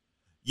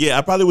 Yeah,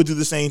 I probably would do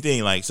the same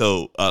thing. Like,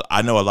 so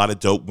I know a lot of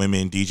dope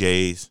women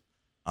DJs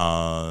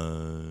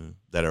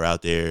that are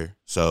out there.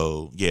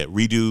 So yeah,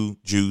 redo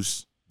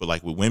Juice, but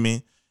like with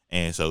women.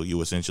 And so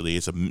you essentially,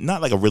 it's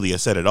not like a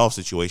set it off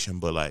situation,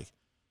 but like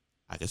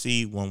I can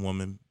see one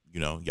woman,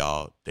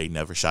 y'all, they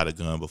never shot a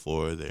gun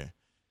before.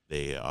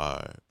 They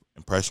are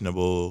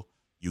impressionable.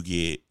 You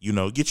get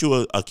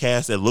you a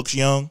cast that looks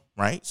young,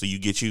 right? So you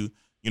get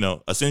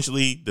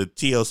essentially the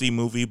TLC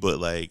movie, but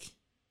like,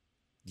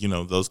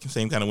 those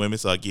same kind of women.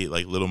 So I get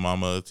like Little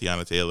Mama,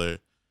 Tiana Taylor,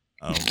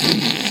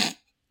 whoever.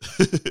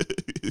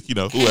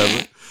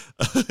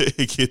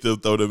 Get them,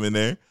 throw them in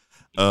there.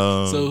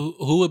 So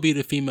who would be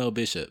the female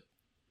bishop?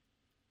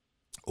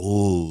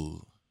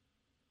 Oh,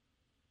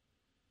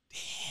 damn!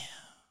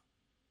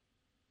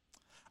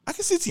 I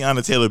can see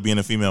Tiana Taylor being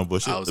a female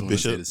bishop. I was going to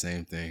say the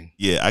same thing.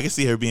 Yeah, I can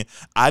see her being.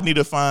 I need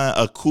to find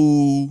a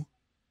cool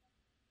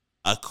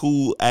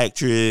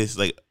actress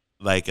like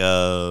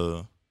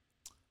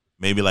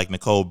maybe like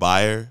Nicole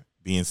Byer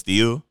being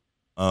Steel.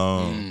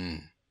 Yeah,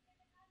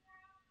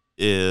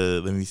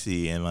 let me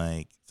see, and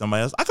like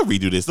somebody else. I could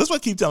redo this. That's what I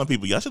keep telling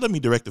people. Y'all should let me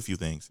direct a few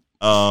things.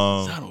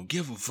 I don't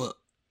give a fuck.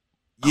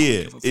 I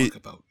Yeah, don't give a fuck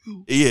about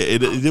you.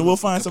 then we'll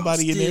find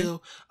somebody in there.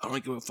 I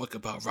don't give a fuck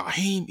about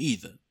Raheem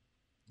either.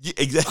 Yeah,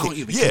 I exactly. don't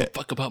even give a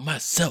fuck about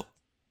myself.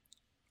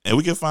 And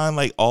we can find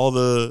like all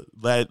the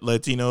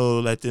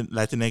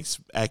Latinx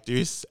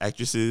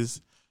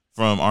actresses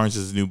from Orange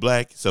Is the New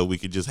Black, so we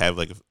could just have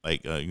like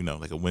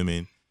a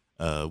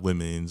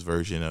women's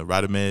version of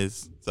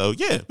Radamez. So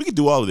yeah, we could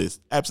do all of this.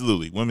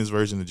 Absolutely, women's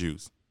version of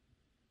Juice.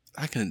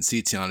 I couldn't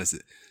see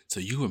Tiana. So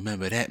you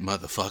remember that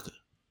motherfucker?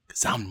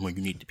 Cause I'm the one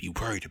you need to be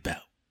worried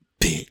about,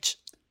 bitch.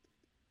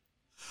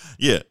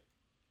 Yeah,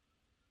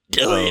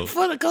 Do it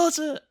for the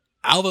culture.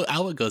 I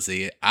would go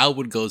see it. I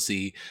would go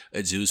see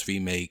a Juice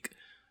remake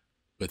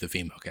with a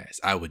female cast.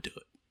 I would do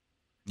it.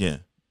 Yeah,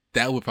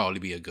 that would probably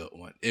be a good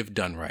one if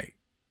done right.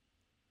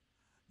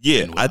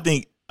 Yeah, well. I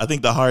think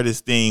the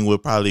hardest thing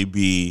would probably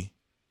be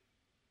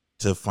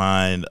to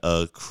find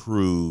a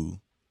crew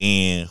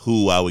and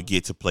who I would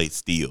get to play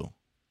Steel.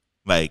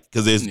 Like,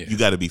 because you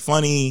got to be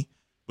funny,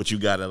 but you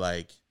got to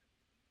like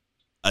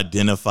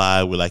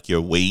identify with like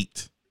your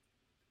weight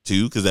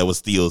too, because that was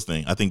Steel's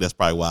thing. I think that's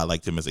probably why I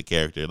liked him as a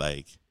character.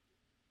 Like,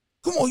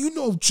 come on, you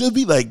know,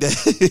 chubby, like that,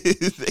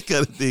 that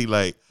kind of thing.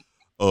 Like,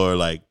 or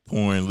like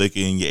pouring liquor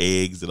in your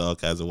eggs and all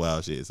kinds of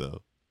wild shit.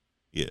 So,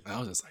 yeah, I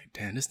was just like,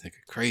 damn, this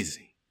nigga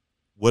crazy.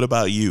 What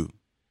about you?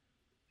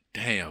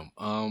 Damn.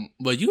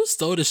 But you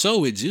stole the show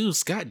with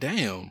Juice.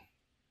 Goddamn.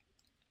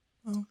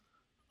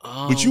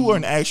 But you were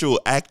an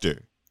actual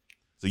actor,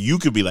 so you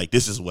could be like,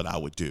 "This is what I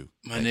would do."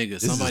 My like,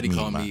 nigga, somebody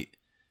called me.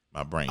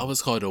 My brain. I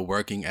was called a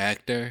working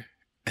actor,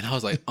 and I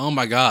was like, "Oh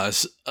my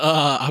gosh,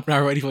 I'm not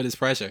ready for this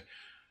pressure."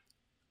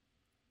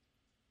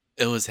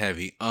 It was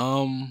heavy.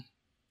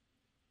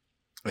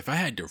 If I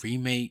had to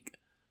remake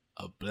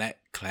a black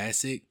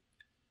classic,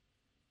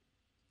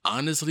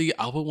 honestly,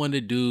 I would want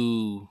to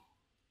do.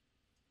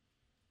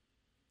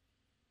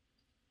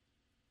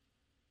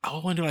 I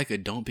would want to do like a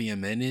Don't Be a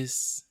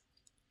Menace.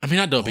 I mean,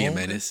 not Don't Be a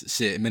Menace.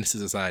 Shit, Menace to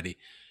Society.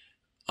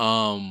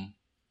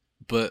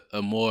 But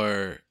a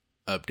more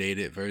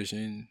updated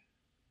version.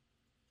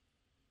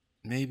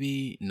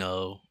 Maybe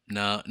no.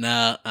 Because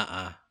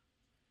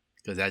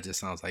that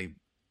just sounds like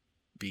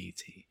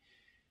BT.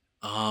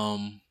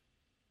 I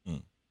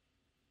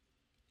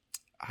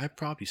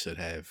probably should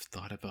have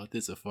thought about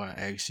this before I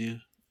asked you,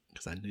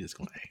 because I knew you was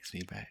gonna ask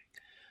me back.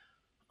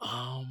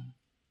 I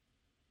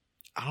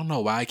don't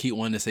know why I keep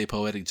wanting to say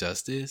Poetic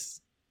Justice,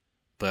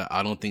 but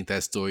I don't think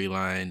that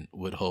storyline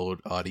would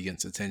hold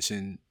audience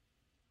attention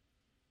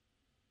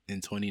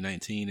in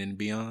 2019 and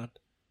beyond.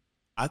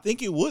 I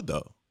think it would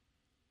though.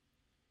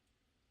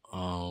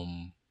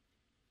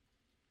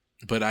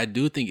 But I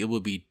do think it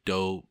would be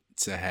dope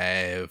to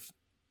have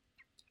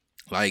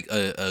like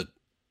a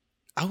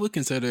I would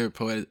consider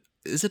Poetic.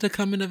 Is it a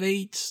coming of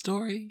age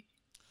story?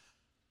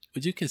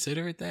 Would you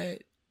consider it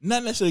that?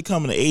 Not necessarily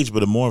coming of age,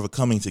 but more of a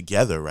coming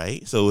together,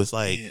 right? So it's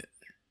like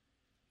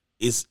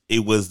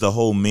it was the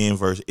whole men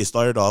versus. It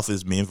started off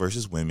as men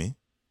versus women,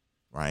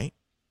 right?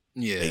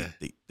 Yeah.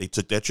 They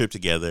took that trip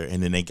together,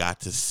 and then they got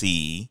to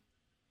see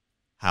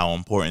how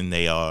important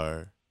they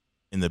are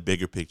in the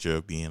bigger picture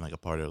of being like a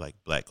part of like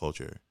black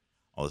culture,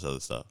 all this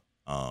other stuff.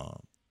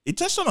 It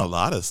touched on a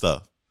lot of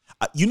stuff.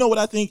 You know what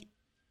I think?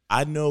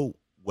 I know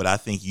what I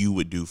think you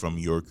would do from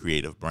your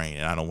creative brain,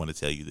 and I don't want to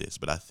tell you this,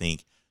 but I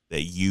think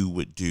that you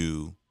would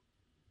do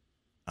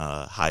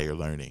Higher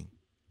Learning.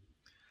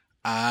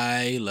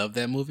 I love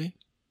that movie.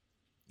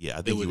 Yeah,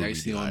 I think it was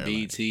actually on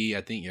BET,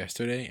 I think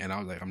yesterday, and I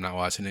was like, I'm not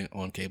watching it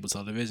on cable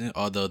television,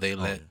 although they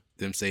let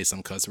them say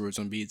some cuss words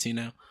on BET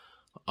now.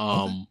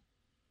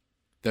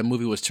 That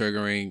movie was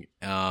triggering,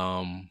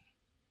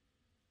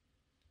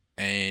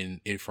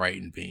 and it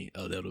frightened me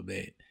a little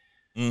bit.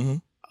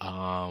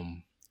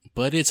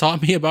 But it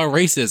taught me about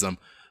racism.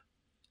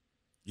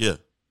 Yeah.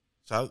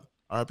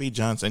 R.I.P.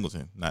 John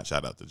Singleton. Not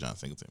shout out to John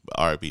Singleton, but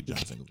R.I.P. John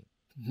Singleton.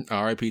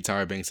 R.I.P.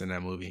 Tyra Banks in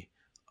that movie.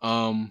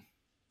 Oh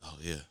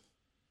yeah.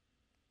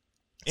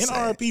 And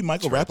R.I.P.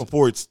 Michael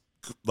Rappaport's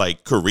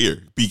like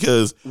career,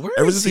 because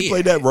ever since he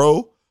played that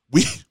role,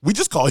 we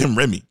just call him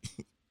Remy.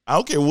 I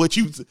don't care what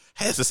you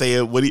has to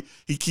say. What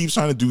he keeps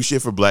trying to do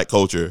shit for black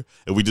culture,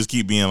 and we just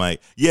keep being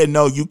like, yeah,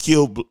 no, you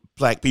killed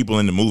black people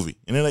in the movie,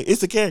 and they're like,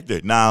 it's a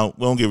character. Nah,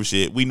 we don't give a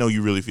shit. We know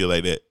you really feel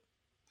like that.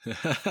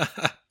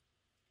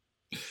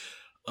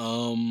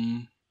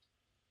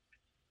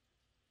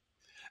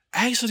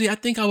 Actually, I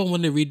think I would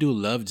want to redo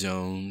Love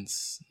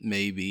Jones,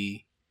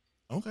 maybe.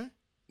 Okay.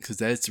 Because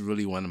that's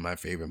really one of my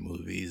favorite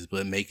movies,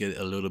 but make it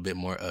a little bit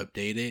more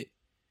updated.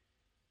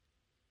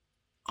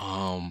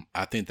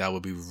 I think that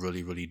would be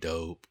really, really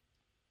dope.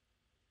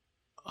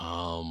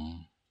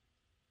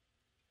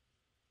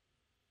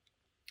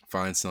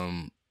 Find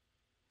some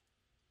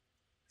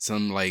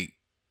like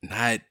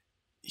not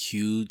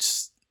huge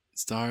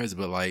stars,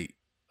 but like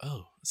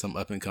some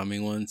up and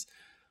coming ones.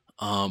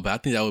 But I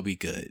think that would be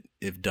good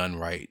if done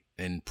right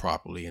and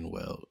properly and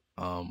well.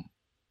 And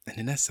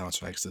then that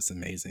soundtrack's just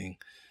amazing.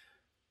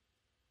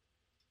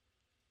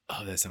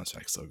 Oh, that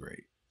soundtrack's so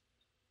great.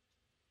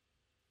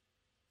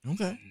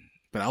 Okay.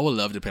 But I would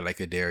love to play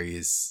like a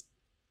Darius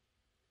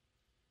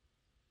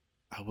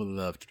I would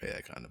love to play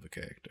that kind of a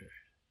character.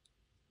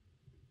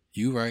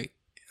 You right.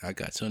 I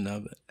got your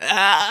number.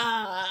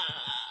 I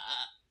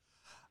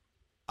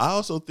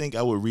also think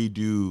I would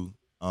redo,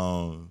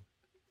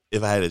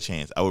 if I had a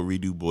chance, I would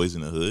redo Boys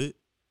in the Hood.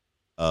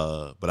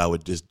 But I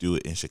would just do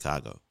it in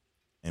Chicago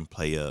and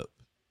play up.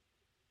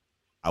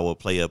 I will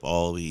play up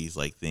all these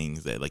like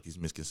things that like these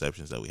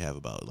misconceptions that we have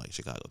about like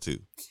Chicago too.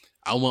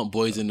 I want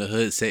Boys in the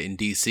Hood set in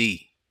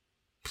DC,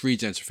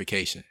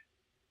 pre-gentrification.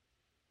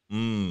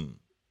 Okay.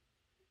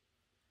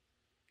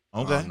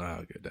 I don't know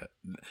how good that.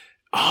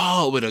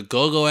 Oh, with a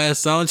go-go ass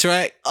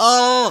soundtrack.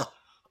 Oh.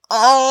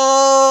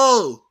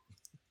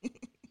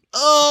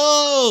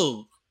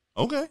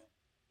 Okay.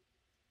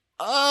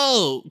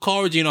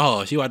 Call Regina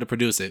Hall. She about to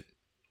produce it.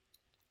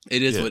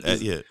 It is what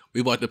it is.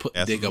 We about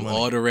to dig up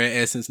all the Red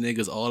Essence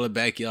niggas, all the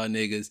Backyard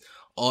niggas,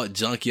 all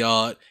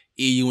Junkyard,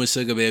 EU and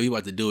Sugar Bear. We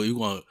about to do it. We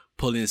want to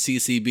pull in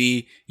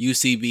CCB,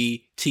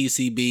 UCB,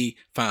 TCB,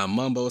 find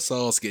Mumbo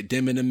Sauce, get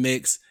them in the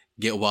mix,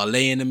 get Wale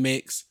in the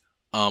mix,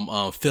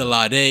 Phil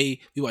Ade.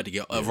 We about to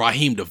get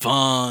Raheem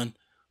Devon.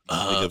 Pick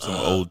up some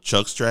old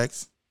Chuck's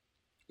tracks.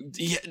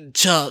 Yeah,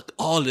 Chuck,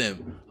 all of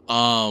them.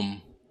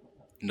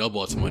 No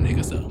Baltimore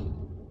niggas though.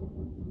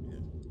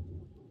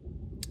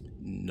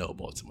 No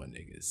Baltimore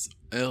niggas.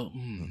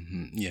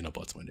 Yeah, no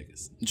Baltimore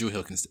niggas. Drew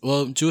Hill can.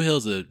 Drew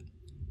Hill's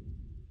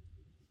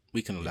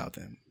we can allow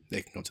them.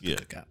 They can go to the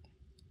cookout.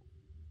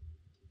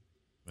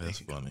 That's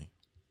funny.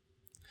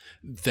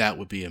 That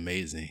would be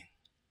amazing.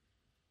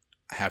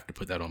 I have to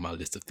put that on my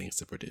list of things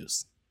to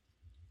produce.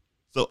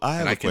 So I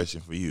have a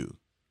question for you.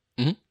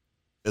 Mm-hmm.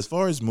 As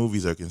far as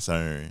movies are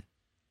concerned,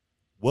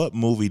 what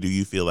movie do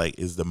you feel like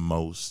was the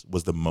most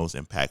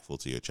impactful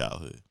to your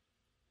childhood?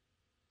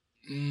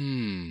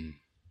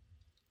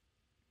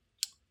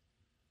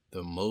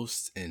 The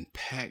most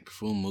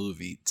impactful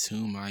movie to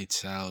my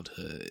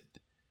childhood.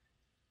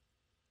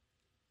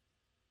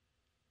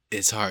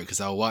 It's hard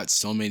because I watched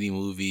so many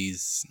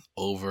movies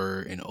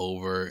over and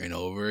over and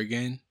over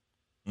again.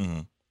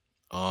 Mm-hmm.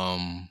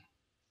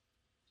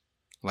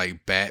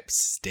 Like Baps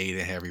stayed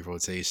in heavy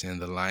rotation.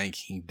 The Lion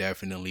King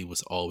definitely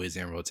was always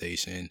in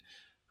rotation.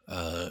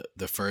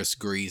 The first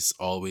Grease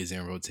always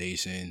in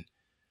rotation.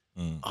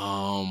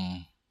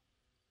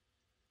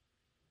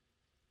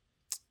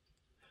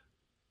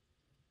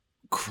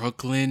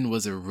 Crooklyn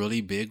was a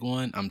really big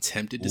one. I'm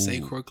tempted to say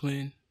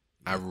Crooklyn.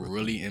 I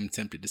really am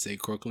tempted to say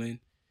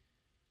Crooklyn.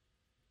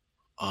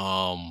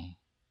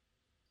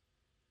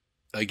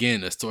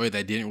 Again, a story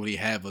that didn't really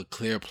have a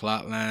clear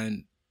plot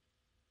line,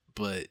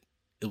 but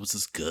it was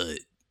just good.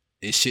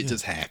 And shit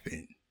just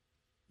happened.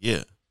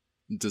 Yeah.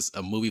 Just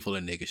a movie full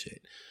of nigga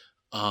shit.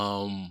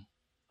 I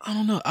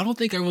don't know. I don't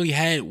think I really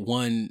had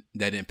one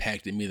that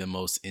impacted me the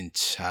most in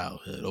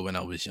childhood or when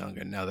I was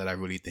younger, now that I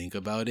really think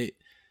about it.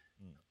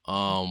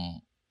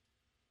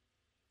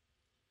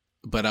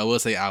 But I will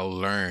say I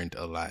learned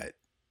a lot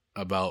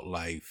about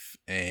life,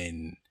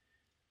 and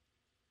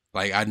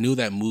like I knew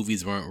that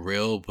movies weren't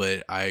real,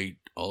 but I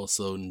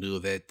also knew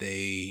that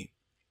they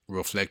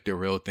reflected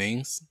real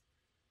things.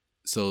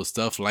 So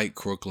stuff like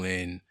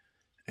Crooklyn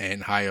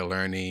and Higher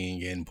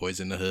Learning and Boys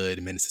in the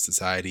Hood, Menace to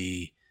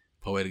Society,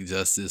 Poetic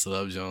Justice,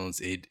 Love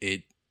Jones,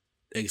 it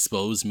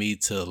exposed me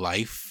to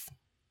life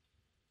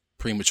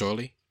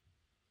prematurely.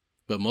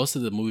 But most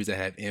of the movies that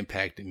have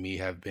impacted me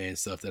have been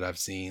stuff that I've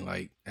seen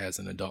like as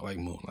an adult, like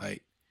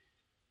Moonlight,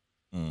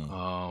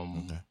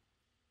 and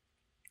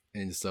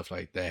stuff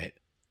like that.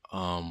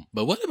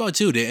 But what about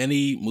you? Did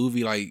any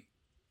movie like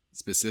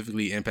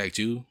specifically impact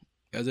you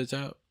as a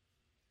child?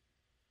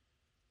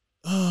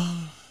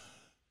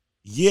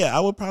 Yeah, I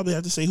would probably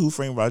have to say Who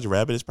Framed Roger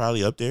Rabbit is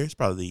probably up there. It's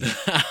probably,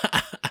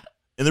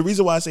 and the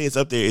reason why I say it's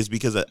up there is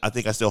because I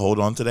think I still hold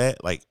on to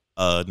that. Like,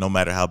 no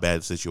matter how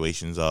bad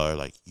situations are,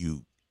 like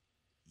you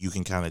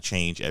can kind of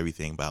change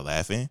everything by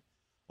laughing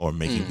or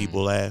making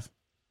people laugh.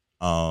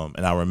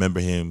 And I remember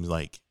him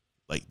like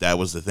that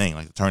was the thing,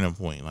 like the turning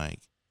point. Like,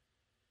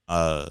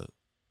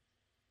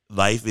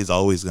 life is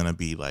always gonna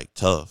be like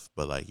tough,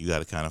 but like you got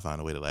to kind of find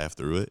a way to laugh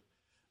through it.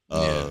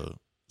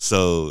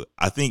 So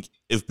I think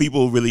if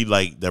people really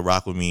like that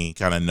rock with me,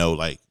 kind of know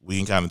like we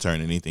can kind of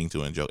turn anything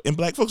to a joke. And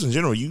black folks in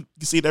general, you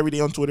see it every day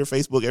on Twitter,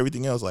 Facebook,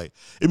 everything else. Like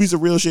it be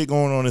some real shit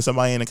going on, and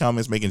somebody in the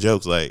comments making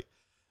jokes. Like,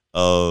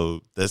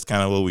 that's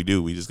kind of what we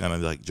do. We just kind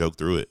of like joke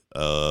through it.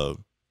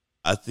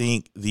 I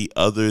think the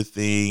other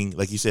thing,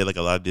 like you said, like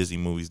a lot of Disney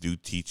movies do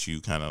teach you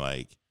kind of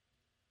like,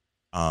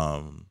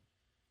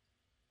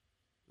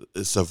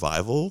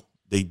 survival.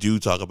 They do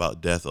talk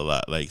about death a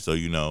lot. Like, so,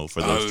 you know,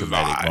 for those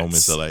traumatic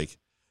moments of like,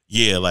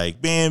 yeah,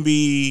 like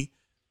Bambi,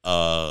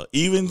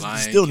 even Lion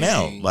still King,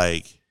 now,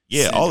 like,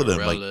 yeah, Cinderella. All of them,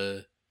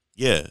 like,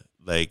 yeah,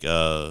 like,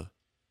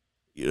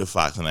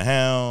 Fox and the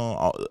Hound,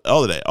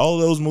 all of that. All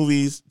of those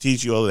movies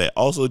teach you all of that.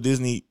 Also,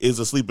 Disney is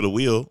asleep at the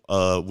wheel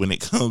when it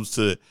comes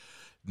to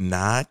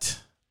not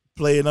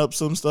playing up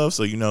some stuff.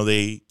 So, you know,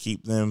 they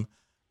keep them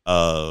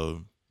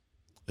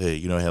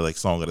You know, it had like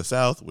Song of the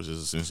South, which is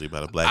essentially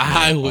about a black man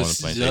I on a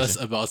was plantation.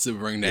 just about to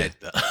bring that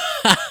up.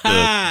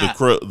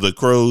 The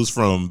crows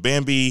from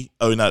Bambi.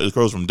 Oh, not the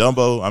crows from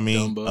Dumbo. I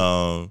mean,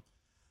 Dumbo.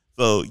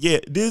 so yeah,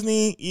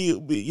 Disney.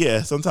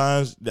 Yeah,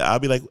 sometimes I'll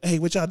be like, "Hey,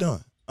 what y'all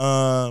doing?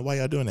 Why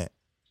y'all doing that?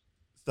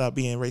 Stop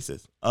being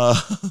racist."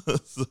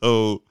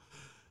 So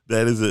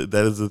that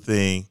is a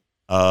thing.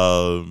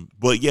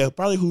 But yeah,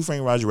 probably Who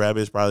Framed Roger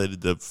Rabbit is probably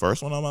the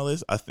first one on my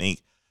list. I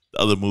think the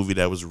other movie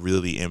that was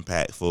really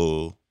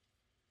impactful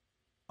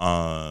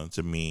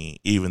to me,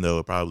 even though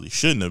it probably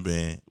shouldn't have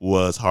been,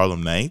 was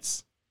Harlem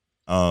Nights.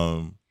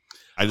 I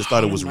just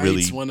thought it was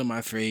really one of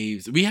my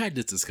faves. We had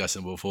this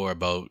discussion before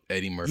about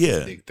Eddie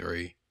Murphy's Big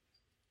 3.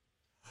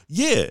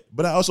 Yeah,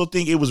 but I also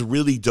think it was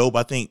really dope.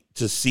 I think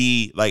to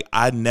see, like,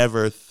 I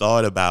never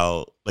thought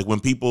about, like, when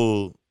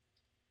people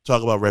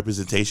talk about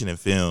representation in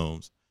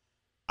films,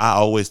 I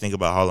always think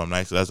about Harlem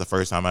Nights. So that's the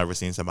first time I ever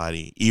seen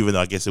somebody, even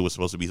though I guess it was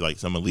supposed to be like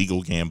some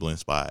illegal gambling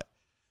spot.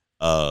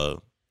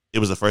 It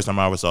was the first time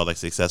I ever saw like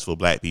successful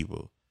black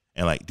people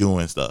and like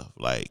doing stuff,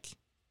 like,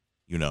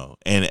 you know,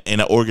 and in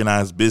an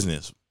organized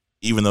business,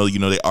 even though, you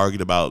know, they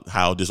argued about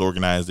how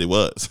disorganized it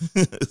was.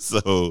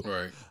 So,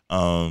 right.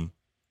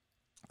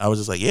 I was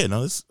just like, yeah,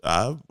 no,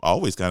 I've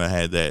always kind of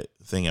had that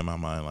thing in my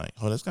mind, like,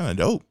 oh, that's kind of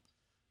dope.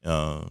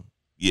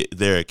 Yeah,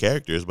 there are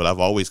characters, but I've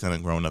always kind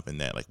of grown up in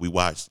that. Like, we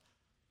watched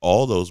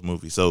all those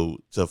movies. So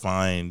to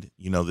find,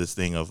 you know, this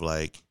thing of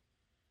like,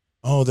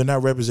 oh, they're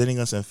not representing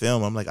us in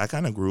film. I'm like, I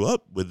kind of grew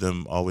up with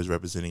them always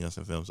representing us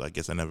in film. So I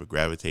guess I never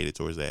gravitated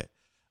towards that.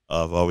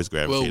 I've always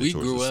gravitated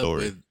towards the story. Well, we grew up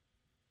with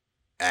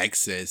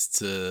access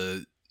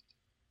to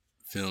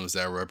films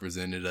that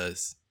represented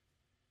us.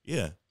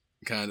 Yeah.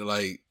 Kind of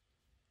like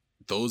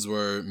those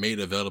were made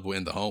available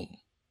in the home.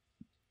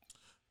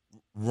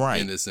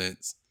 Right. In a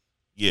sense.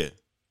 Yeah.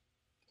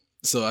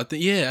 So I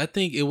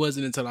think it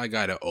wasn't until I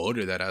got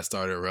older that I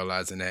started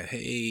realizing that,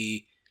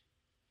 hey,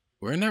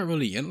 we're not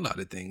really in a lot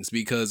of things,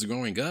 because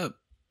growing up,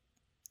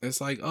 it's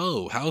like,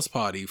 oh, House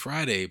Party,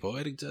 Friday,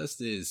 Poetic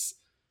Justice,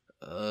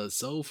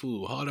 Soul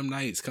Food, Harlem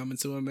Nights, Coming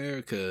to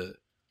America.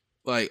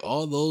 Like,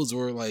 all those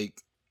were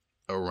like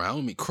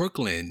around me.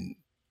 Crooklyn,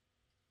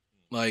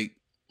 like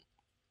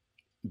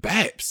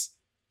Baps.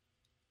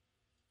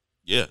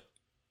 Yeah.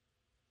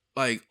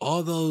 Like,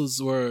 all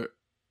those were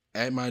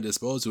at my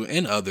disposal,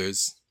 and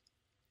others.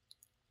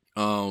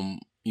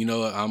 You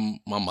know,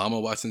 my mama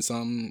watching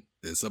something,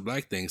 it's a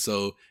black thing.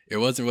 So it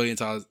wasn't really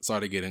until I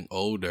started getting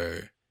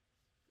older,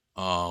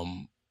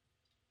 and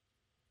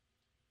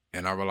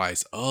I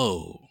realized,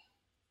 oh,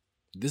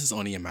 this is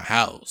only in my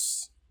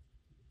house.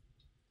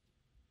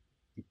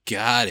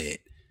 Got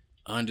it.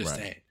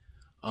 Understand.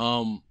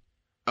 Right.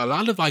 A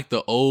lot of like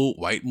the old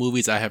white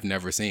movies I have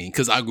never seen,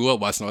 because I grew up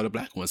watching all the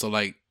black ones. So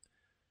like,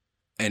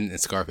 and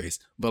Scarface,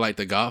 but like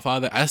The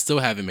Godfather, I still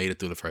haven't made it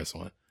through the first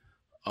one.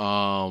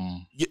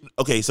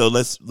 Okay, so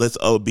let's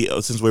be,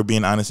 since we're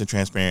being honest and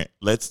transparent,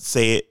 let's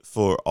say it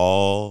for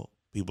all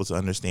people to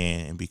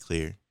understand and be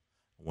clear.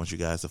 I want you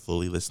guys to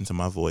fully listen to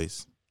my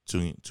voice.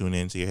 Tune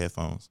into your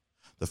headphones.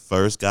 The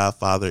first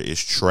Godfather is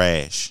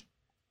trash.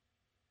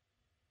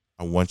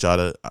 I want y'all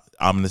to,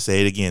 I'm going to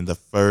say it again. The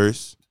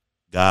first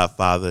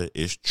Godfather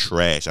is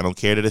trash. I don't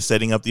care that it's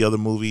setting up the other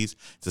movies.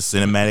 It's a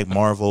cinematic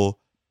marvel.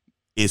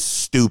 It's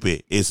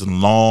stupid. It's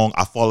long.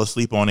 I fall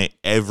asleep on it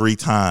every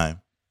time.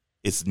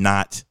 It's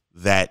not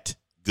that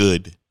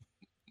good.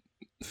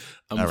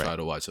 I'm going to try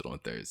to watch it on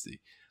Thursday.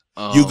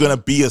 You're going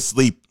to be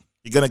asleep.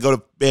 You're going to go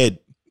to bed.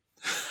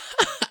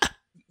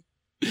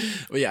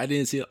 But yeah, I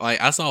didn't see,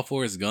 like, I saw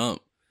Forrest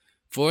Gump.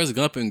 Forrest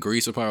Gump and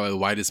Grease were probably the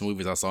whitest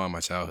movies I saw in my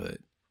childhood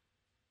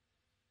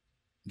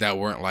that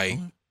weren't like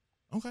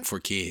for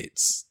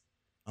kids.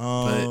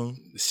 But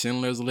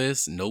Schindler's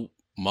List, nope.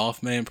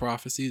 Mothman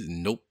Prophecies,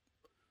 nope.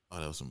 Oh,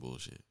 that was some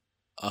bullshit.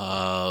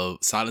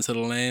 Silence of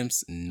the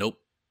Lambs, nope.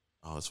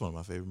 Oh, it's one of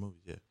my favorite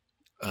movies,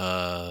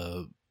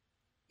 yeah.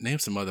 Name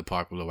some other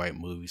popular white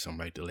movies from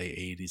like the late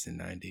 80s and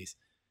 90s.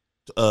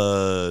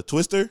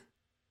 Twister?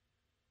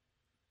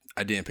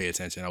 I didn't pay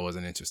attention. I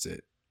wasn't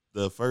interested.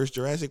 The first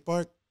Jurassic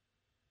Park?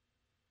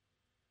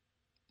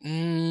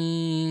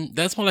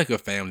 That's more like a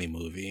family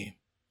movie.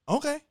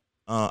 Okay.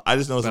 I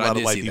just know there's a lot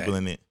of white people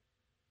in it.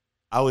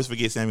 I always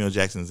forget Samuel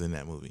Jackson's in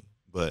that movie,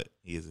 but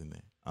he is in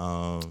there.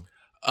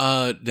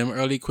 Them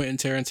early Quentin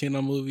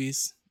Tarantino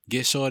movies.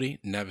 Get Shorty,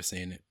 never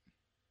seen it.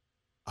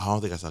 I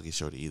don't think I saw Get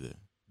Shorty either.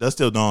 Dusk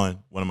Till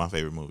Dawn, one of my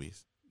favorite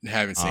movies.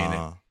 Haven't seen it.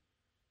 Wow.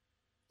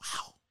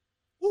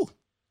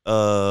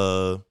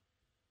 Ooh.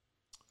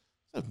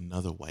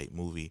 Another white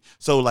movie.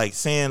 So like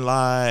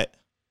Sandlot.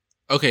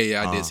 Okay,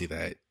 yeah, I did see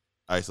that.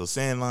 All right, so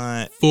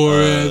Sandlot.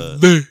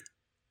 Forever.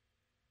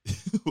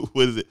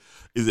 What is it?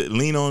 Is it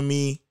Lean on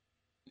Me?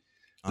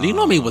 Lean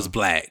on Me was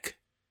black.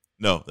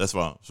 No, that's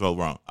wrong. So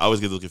wrong. I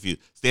always get a little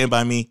confused. Stand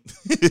By Me.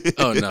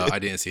 Oh no, I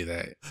didn't see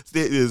that.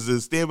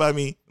 Stand By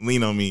Me,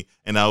 Lean on Me,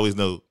 and I always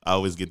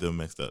get them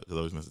mixed up because I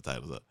always mess the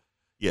titles up.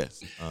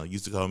 Yes,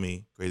 used to call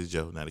me Crazy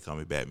Joe. Now they call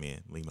me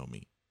Batman. Lean on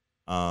Me.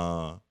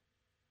 Let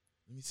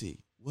me see.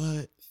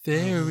 What?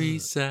 Fairy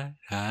Side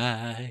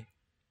High.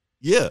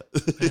 Yeah.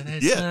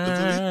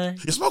 Yeah.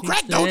 You smoke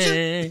crack, don't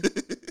you?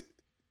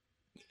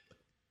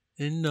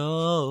 And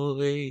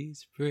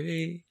always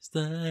praise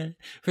thy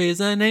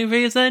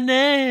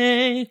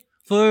name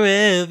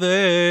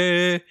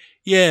forever.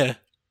 Yeah.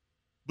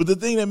 But the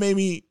thing that made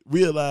me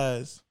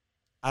realize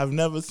I've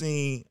never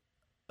seen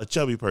a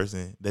chubby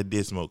person that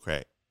did smoke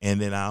crack. And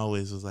then I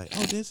always was like,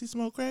 oh, does he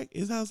smoke crack?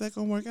 How's that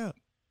going to work out?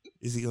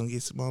 Is he going to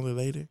get smaller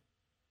later?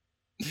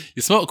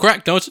 You smoke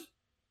crack, don't you?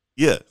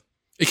 Yeah.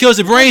 It kills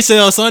your brain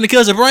cells, son. It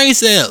kills your brain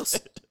cells.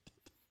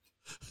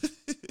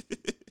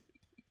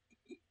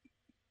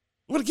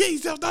 Want to get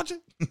yourself, don't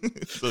you?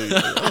 So he's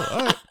like,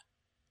 oh,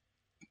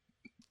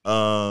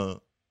 all right.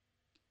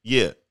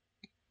 Yeah.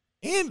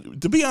 And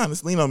to be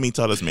honest, Lean on Me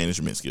taught us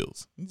management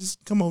skills.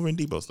 Just come over and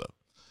depot stuff.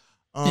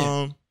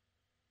 What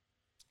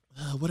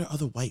are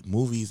other white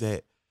movies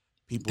that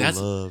people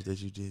love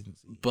that you didn't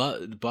see?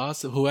 But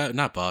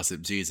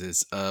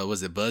Jesus.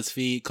 Was it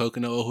BuzzFeed,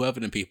 Coconut, or whoever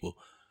them people?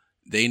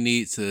 They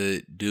need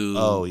to do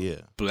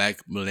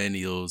Black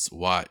millennials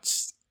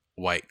watch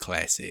white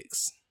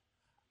classics.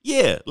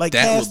 Yeah, like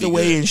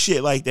Castaway and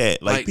shit like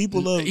that. Like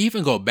people love.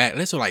 Even go back.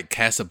 Let's do like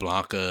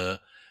Casablanca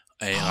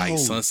and like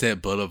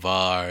Sunset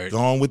Boulevard.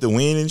 Gone with the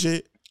Wind and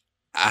shit.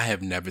 I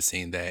have never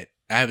seen that.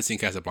 I haven't seen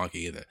Casablanca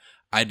either.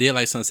 I did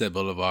like Sunset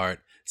Boulevard.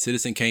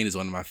 Citizen Kane is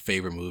one of my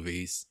favorite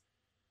movies.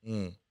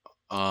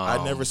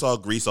 I never saw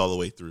Grease all the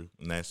way through,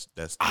 and that's.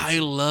 I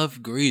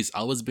love Grease.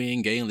 I was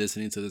being gay and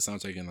listening to the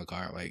soundtrack in the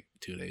car like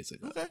 2 days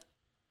ago. Okay.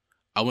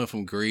 I went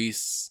from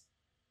Grease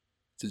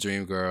to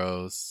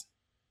Dreamgirls.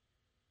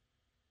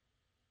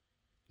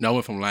 No, I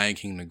went from Lion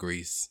King to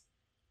Grease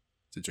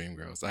to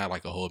Dreamgirls. I had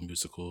like a whole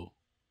musical.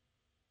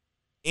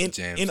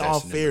 In all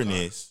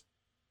fairness,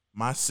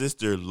 my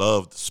sister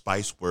loved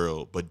Spice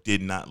World, but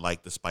did not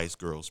like the Spice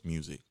Girls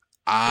music.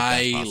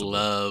 I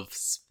love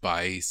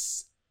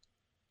Spice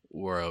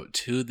World.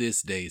 To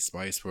this day,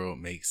 Spice World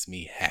makes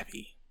me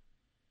happy.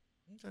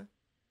 Okay.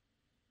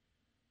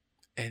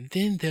 And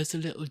then there's a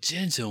little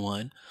ginger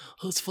one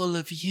who's full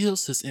of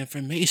useless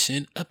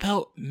information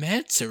about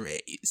manta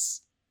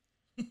rays.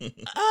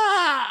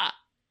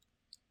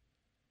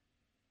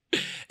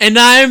 And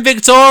I'm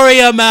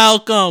Victoria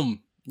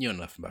Malcolm. You don't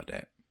know nothing about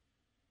that.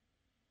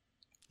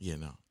 Yeah,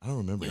 no. I don't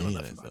remember any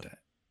of that.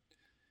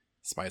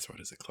 Spice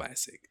World is a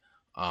classic.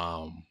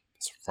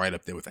 It's right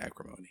up there with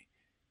Acrimony.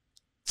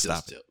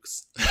 Stop Just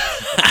jokes.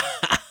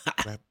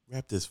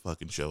 Wrap this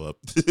fucking show up.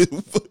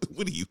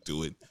 What are you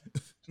doing?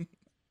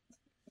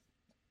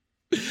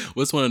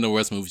 What's one of the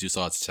worst movies you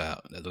saw as a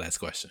child? That's the last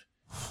question.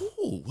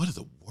 Ooh, what are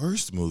the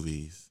worst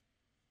movies?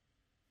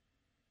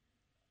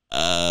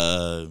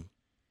 I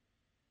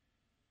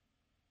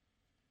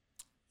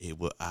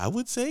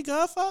would say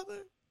Godfather,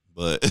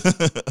 but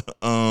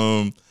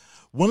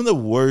one of the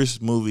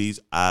worst movies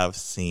I've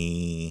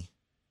seen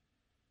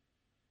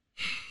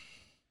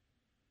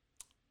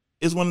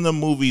is one of the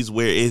movies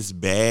where it's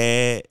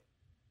bad,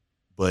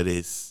 but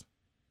it's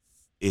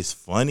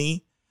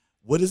funny.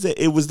 What is it?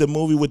 It was the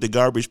movie with the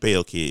Garbage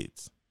Pail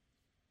Kids.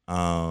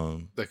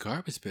 The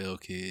Garbage Pail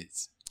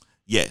Kids.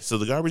 Yeah, so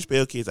the Garbage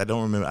Pail Kids. I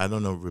don't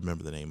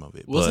remember the name of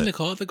it. Wasn't it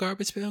called the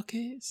Garbage Pail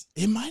Kids?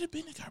 It might have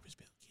been the Garbage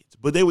Pail Kids,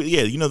 but they were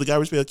the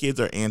Garbage Pail Kids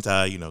are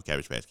anti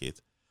Cabbage Patch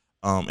Kids.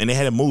 And they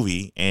had a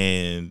movie,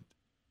 and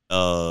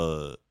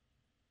it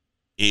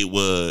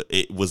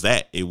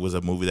was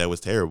a movie that was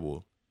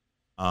terrible.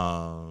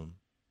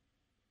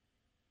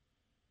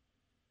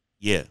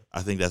 Yeah,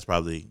 I think that's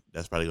probably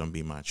gonna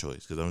be my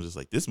choice, because I'm just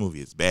like, this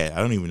movie is bad. I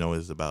don't even know what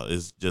it's about.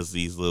 It's just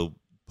these little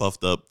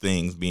puffed up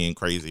things being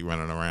crazy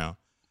running around.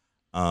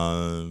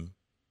 Yeah.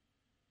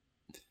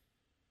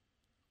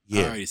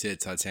 I already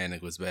said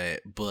Titanic was bad,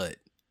 but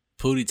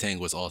Pootie Tang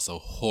was also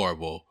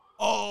horrible.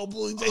 Oh,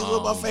 Pootie Tang is one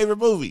of my favorite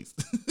movies.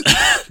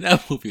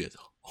 That movie is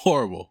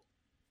horrible.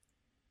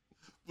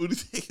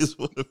 Pootie Tang is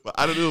one of my,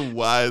 I don't know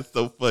why it's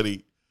so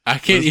funny. I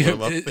can't even.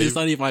 It's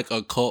not even like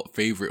a cult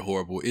favorite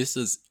horrible. It's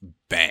just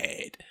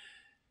bad.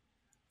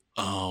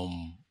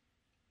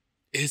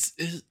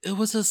 It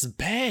was just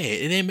bad.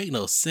 It didn't make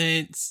no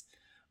sense.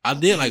 I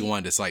did like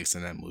Wanda Sykes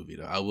in that movie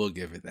though. I will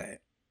give it that.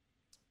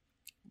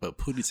 But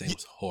Pootie Tang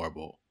was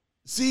horrible.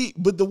 See,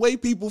 but the way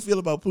people feel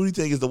about Pootie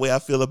Tang is the way I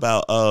feel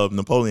about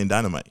Napoleon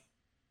Dynamite.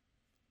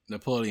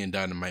 Napoleon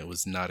Dynamite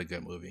was not a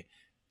good movie.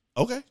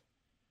 Okay.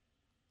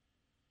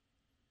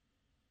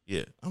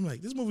 Yeah, I'm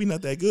like, this movie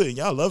not that good, and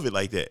y'all love it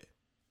like that.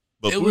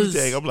 But Pootie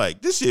Tang, I'm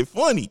like, this shit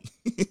funny.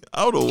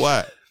 I don't know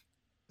why.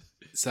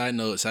 Side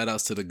note, shout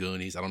outs to the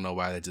Goonies. I don't know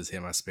why that just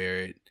hit my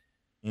spirit.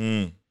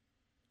 Yeah.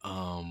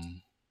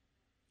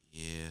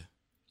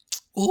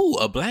 Ooh,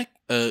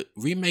 a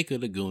remake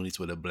of the Goonies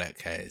with a black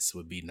cast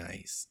would be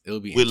nice. It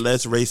would be with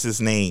less racist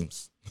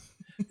names.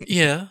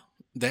 Yeah,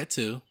 that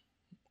too.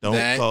 What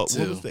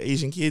was the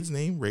Asian kid's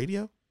name?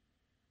 Radio?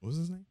 What was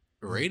his name?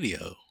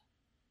 Radio.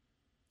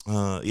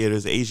 Yeah,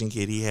 there's an Asian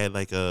kid. He had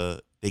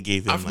they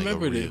gave him. I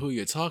remember who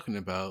you're talking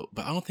about,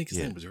 but I don't think his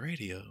name was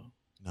Radio.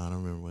 No, I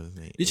don't remember what his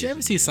name. Did you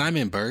ever see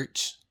Simon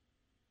Birch?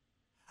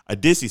 I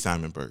did see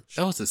Simon Birch.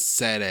 That was a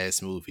sad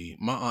ass movie.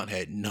 My aunt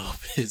had no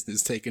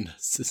business taking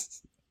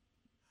us.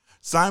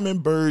 Simon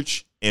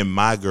Birch and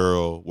My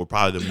Girl were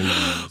probably the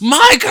movies.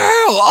 My Girl!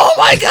 Oh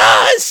my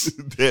gosh!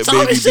 that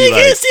Tommy made me Shea be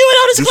like, can't see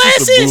without his this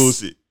glasses. is some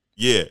bullshit.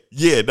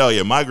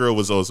 Yeah. My Girl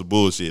was on some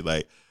bullshit.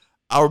 Like,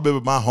 I remember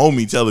my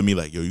homie telling me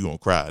like, "Yo, you gonna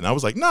cry?" And I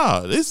was like,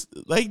 "Nah, this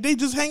like they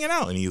just hanging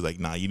out." And he was like,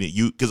 "Nah,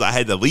 you because I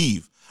had to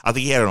leave. I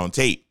think he had it on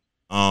tape.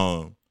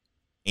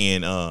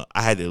 And I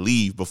had to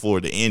leave before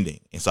the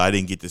ending, and so I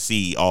didn't get to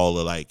see all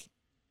the like,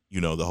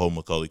 the whole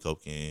Macaulay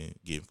Culkin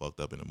getting fucked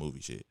up in the movie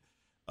shit.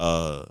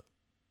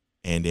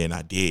 And then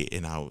I did,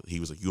 and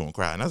he was like, "You gonna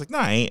cry?" And I was like, "Nah,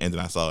 I ain't." And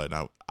then I saw it,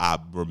 and I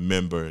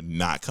remember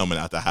not coming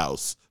out the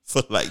house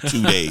for like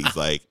 2 days.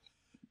 Like,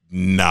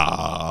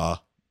 nah,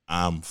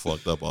 I'm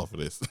fucked up off of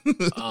this.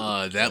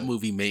 That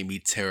movie made me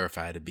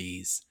terrified of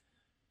bees.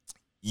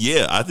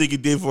 Yeah, I think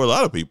it did for a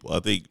lot of people.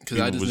 I think because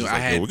I just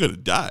knew we're gonna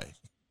die.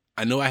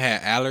 I know I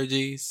had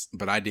allergies,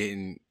 but I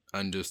didn't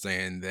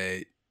understand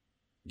that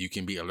you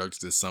can be allergic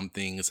to some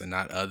things and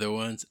not other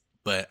ones.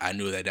 But I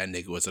knew that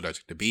nigga was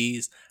allergic to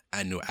bees.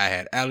 I knew I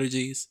had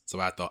allergies, so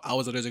I thought I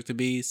was allergic to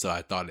bees. So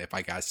I thought if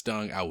I got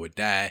stung, I would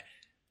die.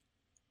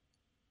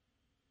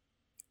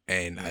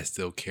 And I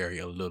still carry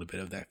a little bit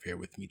of that fear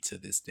with me to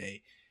this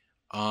day.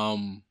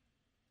 It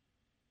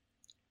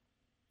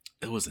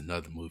was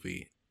another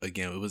movie.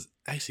 Again, it was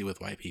actually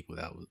with white people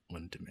that I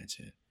wanted to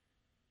mention.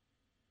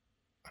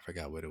 I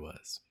forgot what it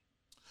was.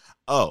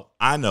 Oh,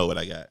 I know what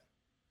I got.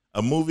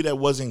 A movie that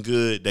wasn't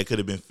good that could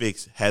have been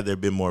fixed had there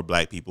been more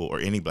black people or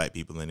any black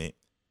people in it.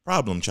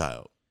 Problem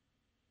Child.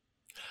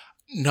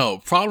 No,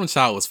 Problem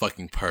Child was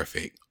fucking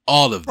perfect.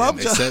 All of them,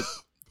 except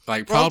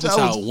like Problem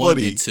Child 1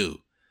 and 2.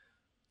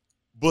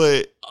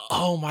 But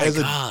oh my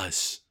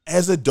gosh.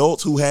 As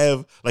adults who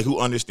have who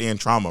understand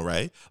trauma,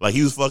 right? Like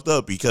he was fucked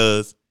up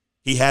because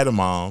he had a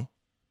mom,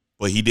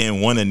 but he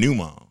didn't want a new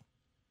mom.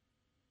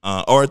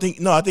 Or I think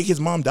his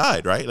mom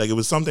died, right? Like it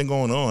was something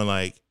going on.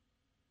 Like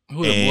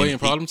who, the boy in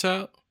Problem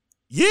Child?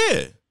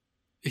 Yeah.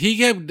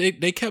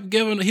 They kept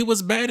giving, he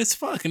was bad as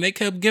fuck and they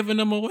kept giving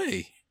him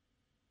away.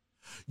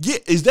 Yeah,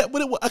 is that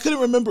what it was? I couldn't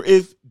remember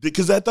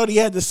because I thought he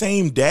had the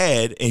same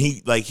dad and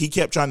he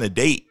kept trying to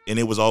date and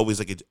it was always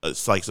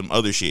like some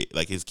other shit.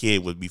 Like his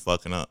kid would be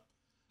fucking up.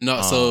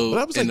 No, so but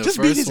I was like, in the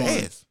just beat his first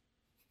one, ass.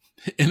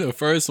 In the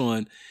first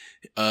one,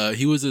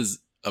 he was just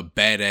a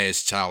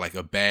badass child, like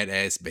a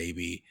badass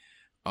baby.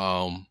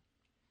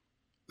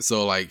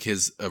 So like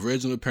his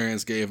original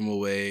parents gave him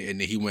away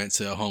and then he went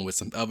to a home with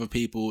some other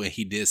people and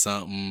he did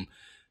something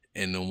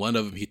and then one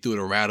of them he threw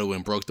the rattle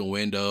and broke the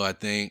window, I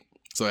think.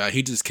 So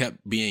he just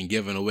kept being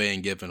given away.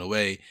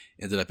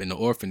 Ended up in the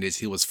orphanage.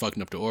 He was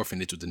fucking up the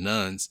orphanage with the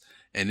nuns.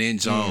 And then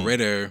John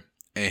Ritter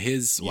and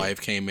his wife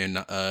came in,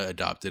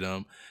 adopted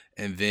him.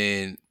 And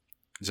then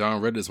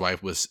John Ritter's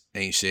wife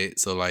ain't shit.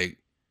 So like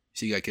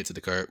she got kicked to the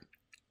curb.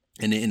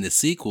 And then in the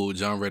sequel,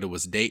 John Ritter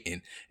was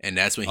dating. And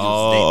that's when he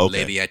was dating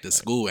a lady at the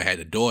school and had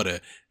a daughter.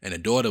 And the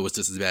daughter was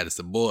just as bad as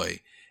the boy.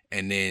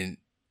 And then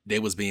they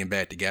was being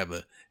bad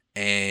together.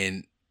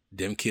 And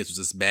them kids was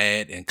just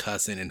bad and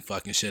cussing and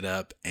fucking shit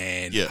up.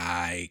 And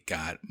I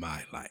got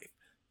my life.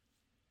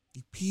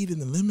 He peed in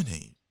the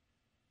lemonade.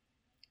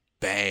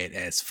 Bad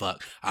as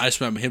fuck. I just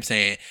remember him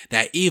saying,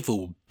 "That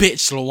evil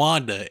bitch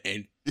Lawanda,"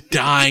 and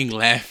dying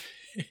laughing.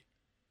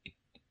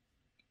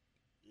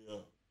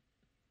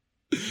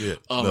 Yeah.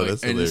 Oh no, my,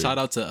 that's and hilarious. shout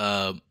out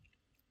to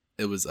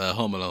it was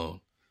Home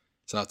Alone.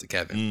 Shout out to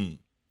Kevin.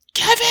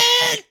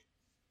 Kevin!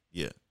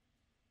 Yeah.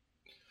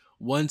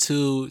 1,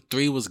 2,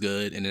 3 was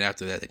good, and then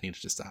after that they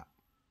needed to stop.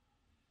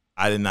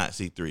 I did not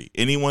see 3.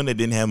 Anyone that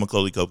didn't have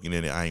Macaulay Culkin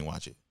in it, I ain't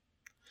watch it.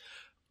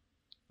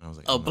 I was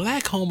like, a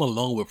Black Home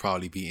Alone would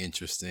probably be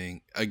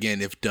interesting,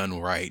 again, if done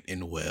right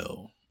and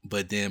well.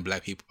 But then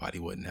black people probably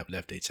wouldn't have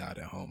left their child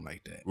at home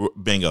like that.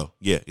 Bingo.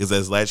 Yeah. Because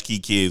as latchkey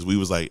kids, we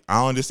was like, I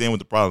don't understand what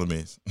the problem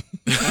is.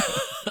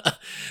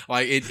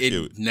 Like,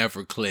 it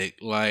never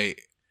clicked.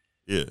 Like,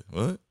 yeah.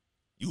 What?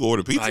 You go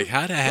order pizza? Like,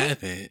 how'd that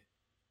happen?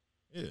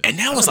 Yeah. And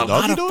that was a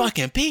lot of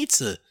fucking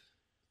pizza.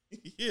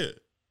 Yeah.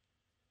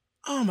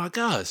 Oh my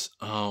gosh.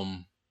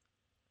 And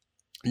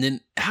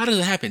then how did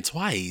it happen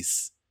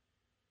twice?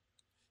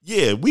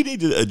 Yeah, we need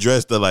to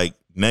address the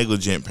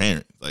negligent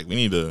parents. Like we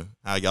need to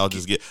how y'all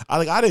just get.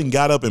 I didn't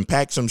got up and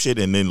packed some shit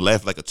and then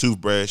left like a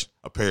toothbrush,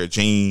 a pair of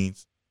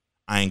jeans.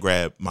 I ain't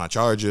grabbed my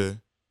charger.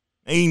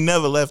 I ain't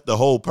never left the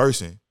whole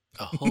person.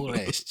 A whole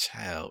ass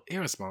child,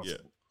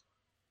 irresponsible.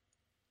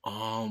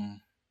 Yeah.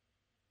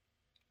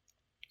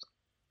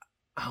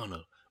 I don't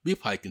know. We'll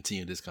probably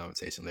continue this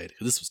conversation later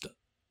because this was dope.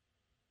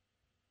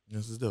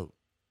 This is dope.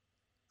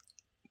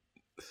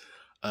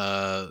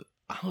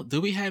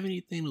 Do we have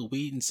anything to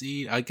weed and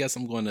seed? I guess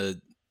I'm going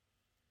to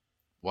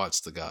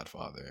watch The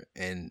Godfather,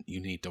 and you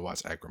need to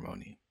watch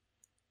Acrimony.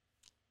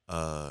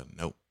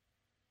 Nope.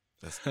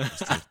 That's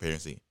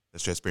transparency.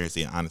 That's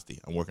transparency and honesty.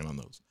 I'm working on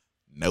those.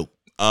 Nope.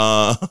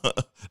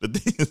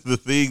 The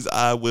things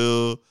I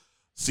will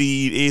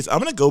see is I'm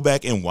gonna go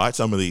back and watch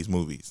some of these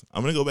movies.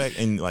 I'm gonna go back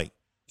and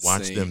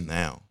watch them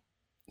now.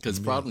 Because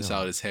Problem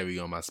Child is heavy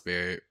on my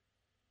spirit.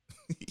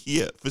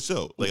 Yeah, for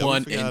sure. Like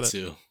 1 and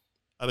 2.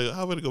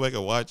 I'm gonna go back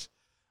and watch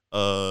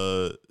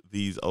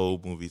these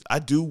old movies. I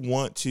do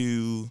want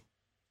to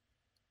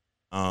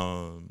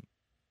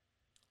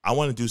I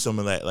want to do some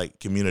of that like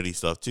community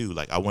stuff too.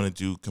 Like I want to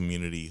do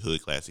community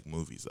hood classic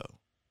movies though.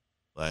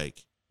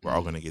 Like we're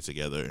all gonna get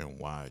together and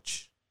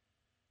watch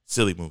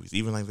silly movies,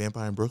 even like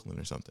Vampire in Brooklyn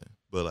or something.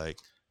 But like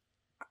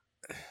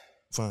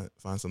find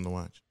something to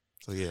watch.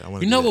 So yeah, I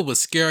want to. You know what was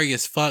scary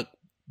as fuck?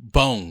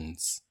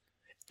 Bones.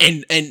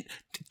 And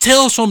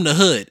Tales from the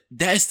Hood.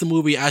 That's the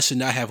movie I should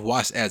not have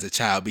watched as a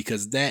child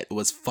because that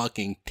was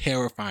fucking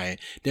terrifying.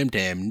 Them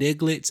damn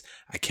nigglets.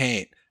 I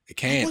can't.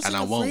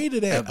 I won't. Afraid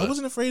of that. Ever. I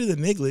wasn't afraid of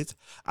the nigglets.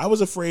 I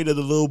was afraid of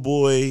the little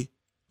boy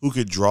who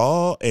could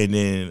draw, and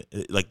then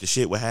like the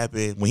shit would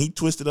happen when he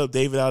twisted up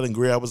David Allen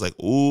Greer. I was like,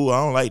 ooh,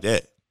 I don't like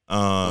that. When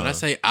I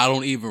say I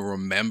don't even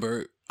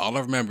remember, all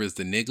I remember is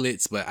the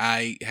nigglets, but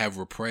I have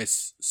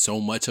repressed so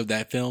much of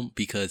that film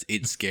because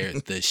it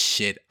scared the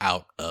shit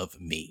out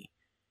of me.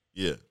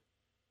 Yeah.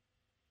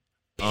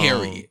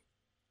 Period.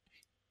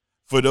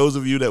 For those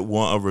of you that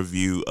want a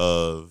review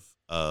of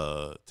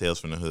Tales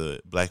from the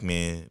Hood, Black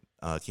Men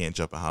Can't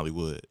Jump in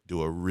Hollywood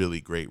do a really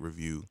great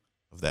review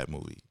of that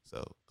movie.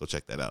 So go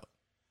check that out.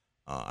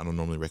 I don't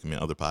normally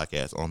recommend other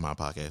podcasts on my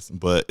podcast,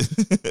 but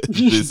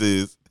this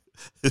is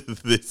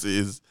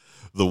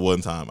the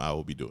one time I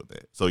will be doing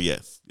that. So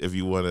yes, if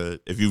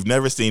you've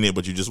never seen it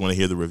but you just want to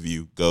hear the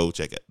review, go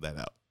check that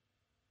out.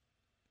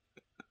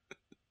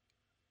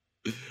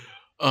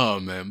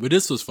 Oh man, but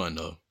this was fun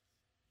though.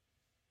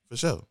 For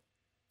sure.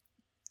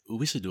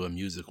 We should do a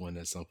music one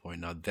at some point.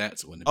 Now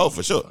that's when. Oh,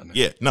 for sure. Funner.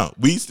 Yeah. No,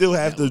 we still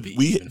have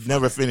we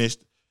never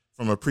finished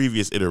from a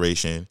previous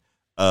iteration.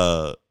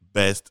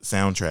 Best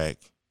soundtrack,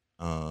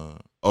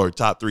 or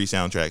top 3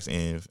 soundtracks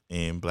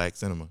in Black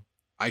cinema.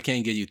 I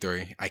can't give you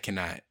 3. I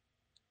cannot.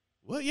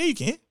 Well, yeah, you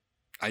can.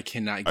 I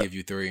cannot give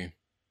you 3.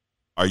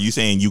 Are you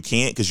saying you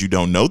can't because you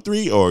don't know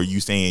 3, or are you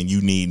saying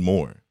you need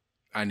more?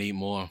 I need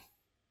more.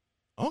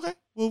 Okay.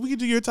 Well, we can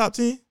do your top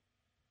 10.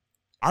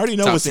 I already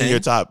know what's 10? In your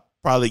top.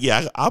 Probably,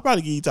 yeah. I'll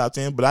probably give you top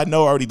 10, but I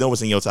already know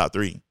what's in your top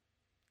 3.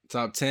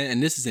 Top 10,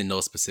 and this is in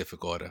no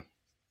specific order.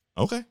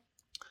 Okay.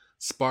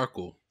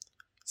 Sparkle,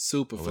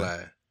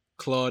 Superfly,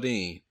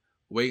 Claudine,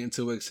 Waiting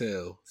to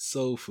Exhale,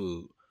 Soul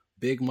Food,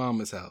 Big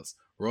Mama's House,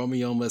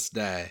 Romeo Must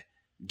Die,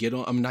 Get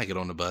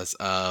on the Bus,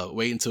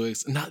 Waiting to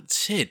not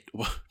shit.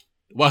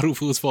 Why do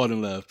fools fall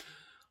in love?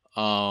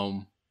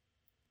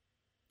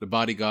 The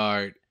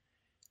Bodyguard,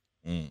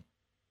 and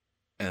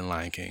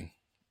Lion King.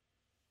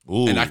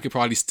 Ooh. And I could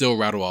probably still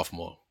rattle off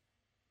more.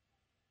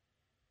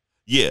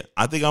 Yeah,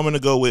 I think I'm gonna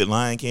go with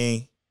Lion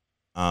King,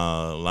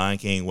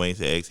 Waiting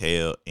to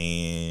Exhale,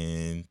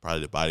 and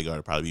probably The Bodyguard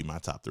would probably be my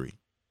top 3.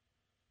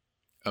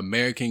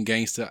 American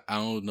Gangster. I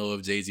don't know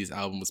if Jay-Z's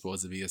album was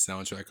supposed to be a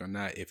soundtrack or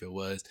not. If it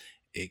was,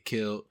 it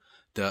killed.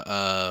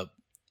 The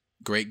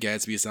Great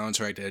Gatsby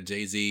soundtrack that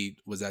Jay-Z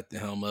was at the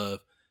helm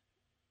of.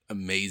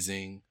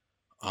 Amazing.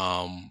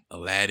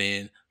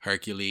 Aladdin,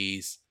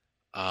 Hercules.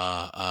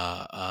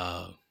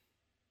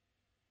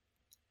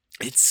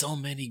 It's so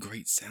many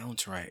great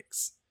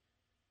soundtracks.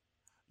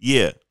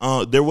 Yeah.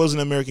 There was an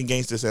American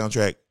Gangster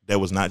soundtrack that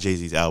was not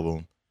Jay-Z's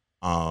album.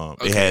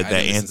 It had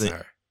that Anthony.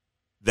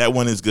 That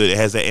one is good. It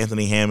has that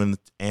Anthony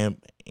Hamilton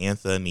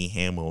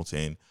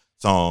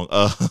song.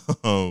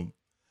 That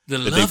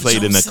they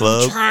played in the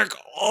club.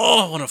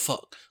 Oh, I want to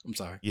fuck. I'm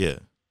sorry. Yeah.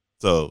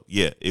 So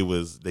yeah, it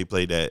was. They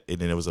played that, and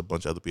then there was a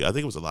bunch of other people. I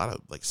think it was a lot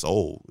of like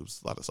soul. It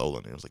was a lot of soul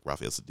in there. It was like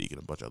Raphael Sadiq and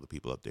a bunch of other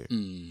people up there.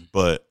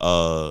 But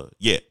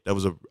yeah, that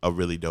was a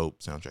really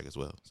dope soundtrack as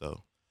well.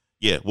 So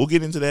yeah, we'll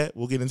get into that.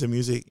 We'll get into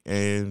music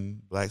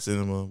and Black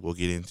cinema. We'll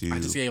get into. I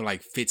just gave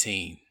like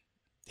 15.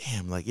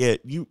 Damn, like yeah,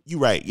 you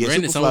right. Yeah,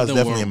 Granted, Superfly is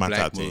definitely in my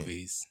top 10.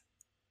 Movies.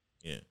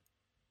 Yeah,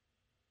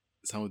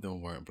 some of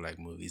them weren't Black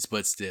movies,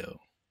 but still,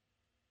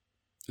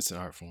 it's an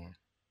art form.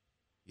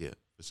 Yeah,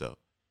 for sure.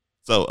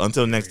 So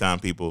until next time,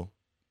 people,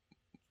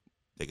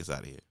 take us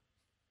out of here.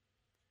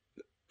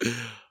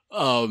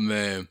 Oh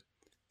man,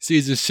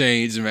 seasons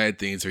change, mad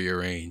things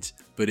rearrange,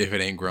 but if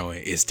it ain't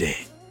growing, it's dead.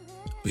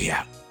 We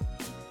out.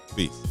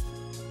 Peace.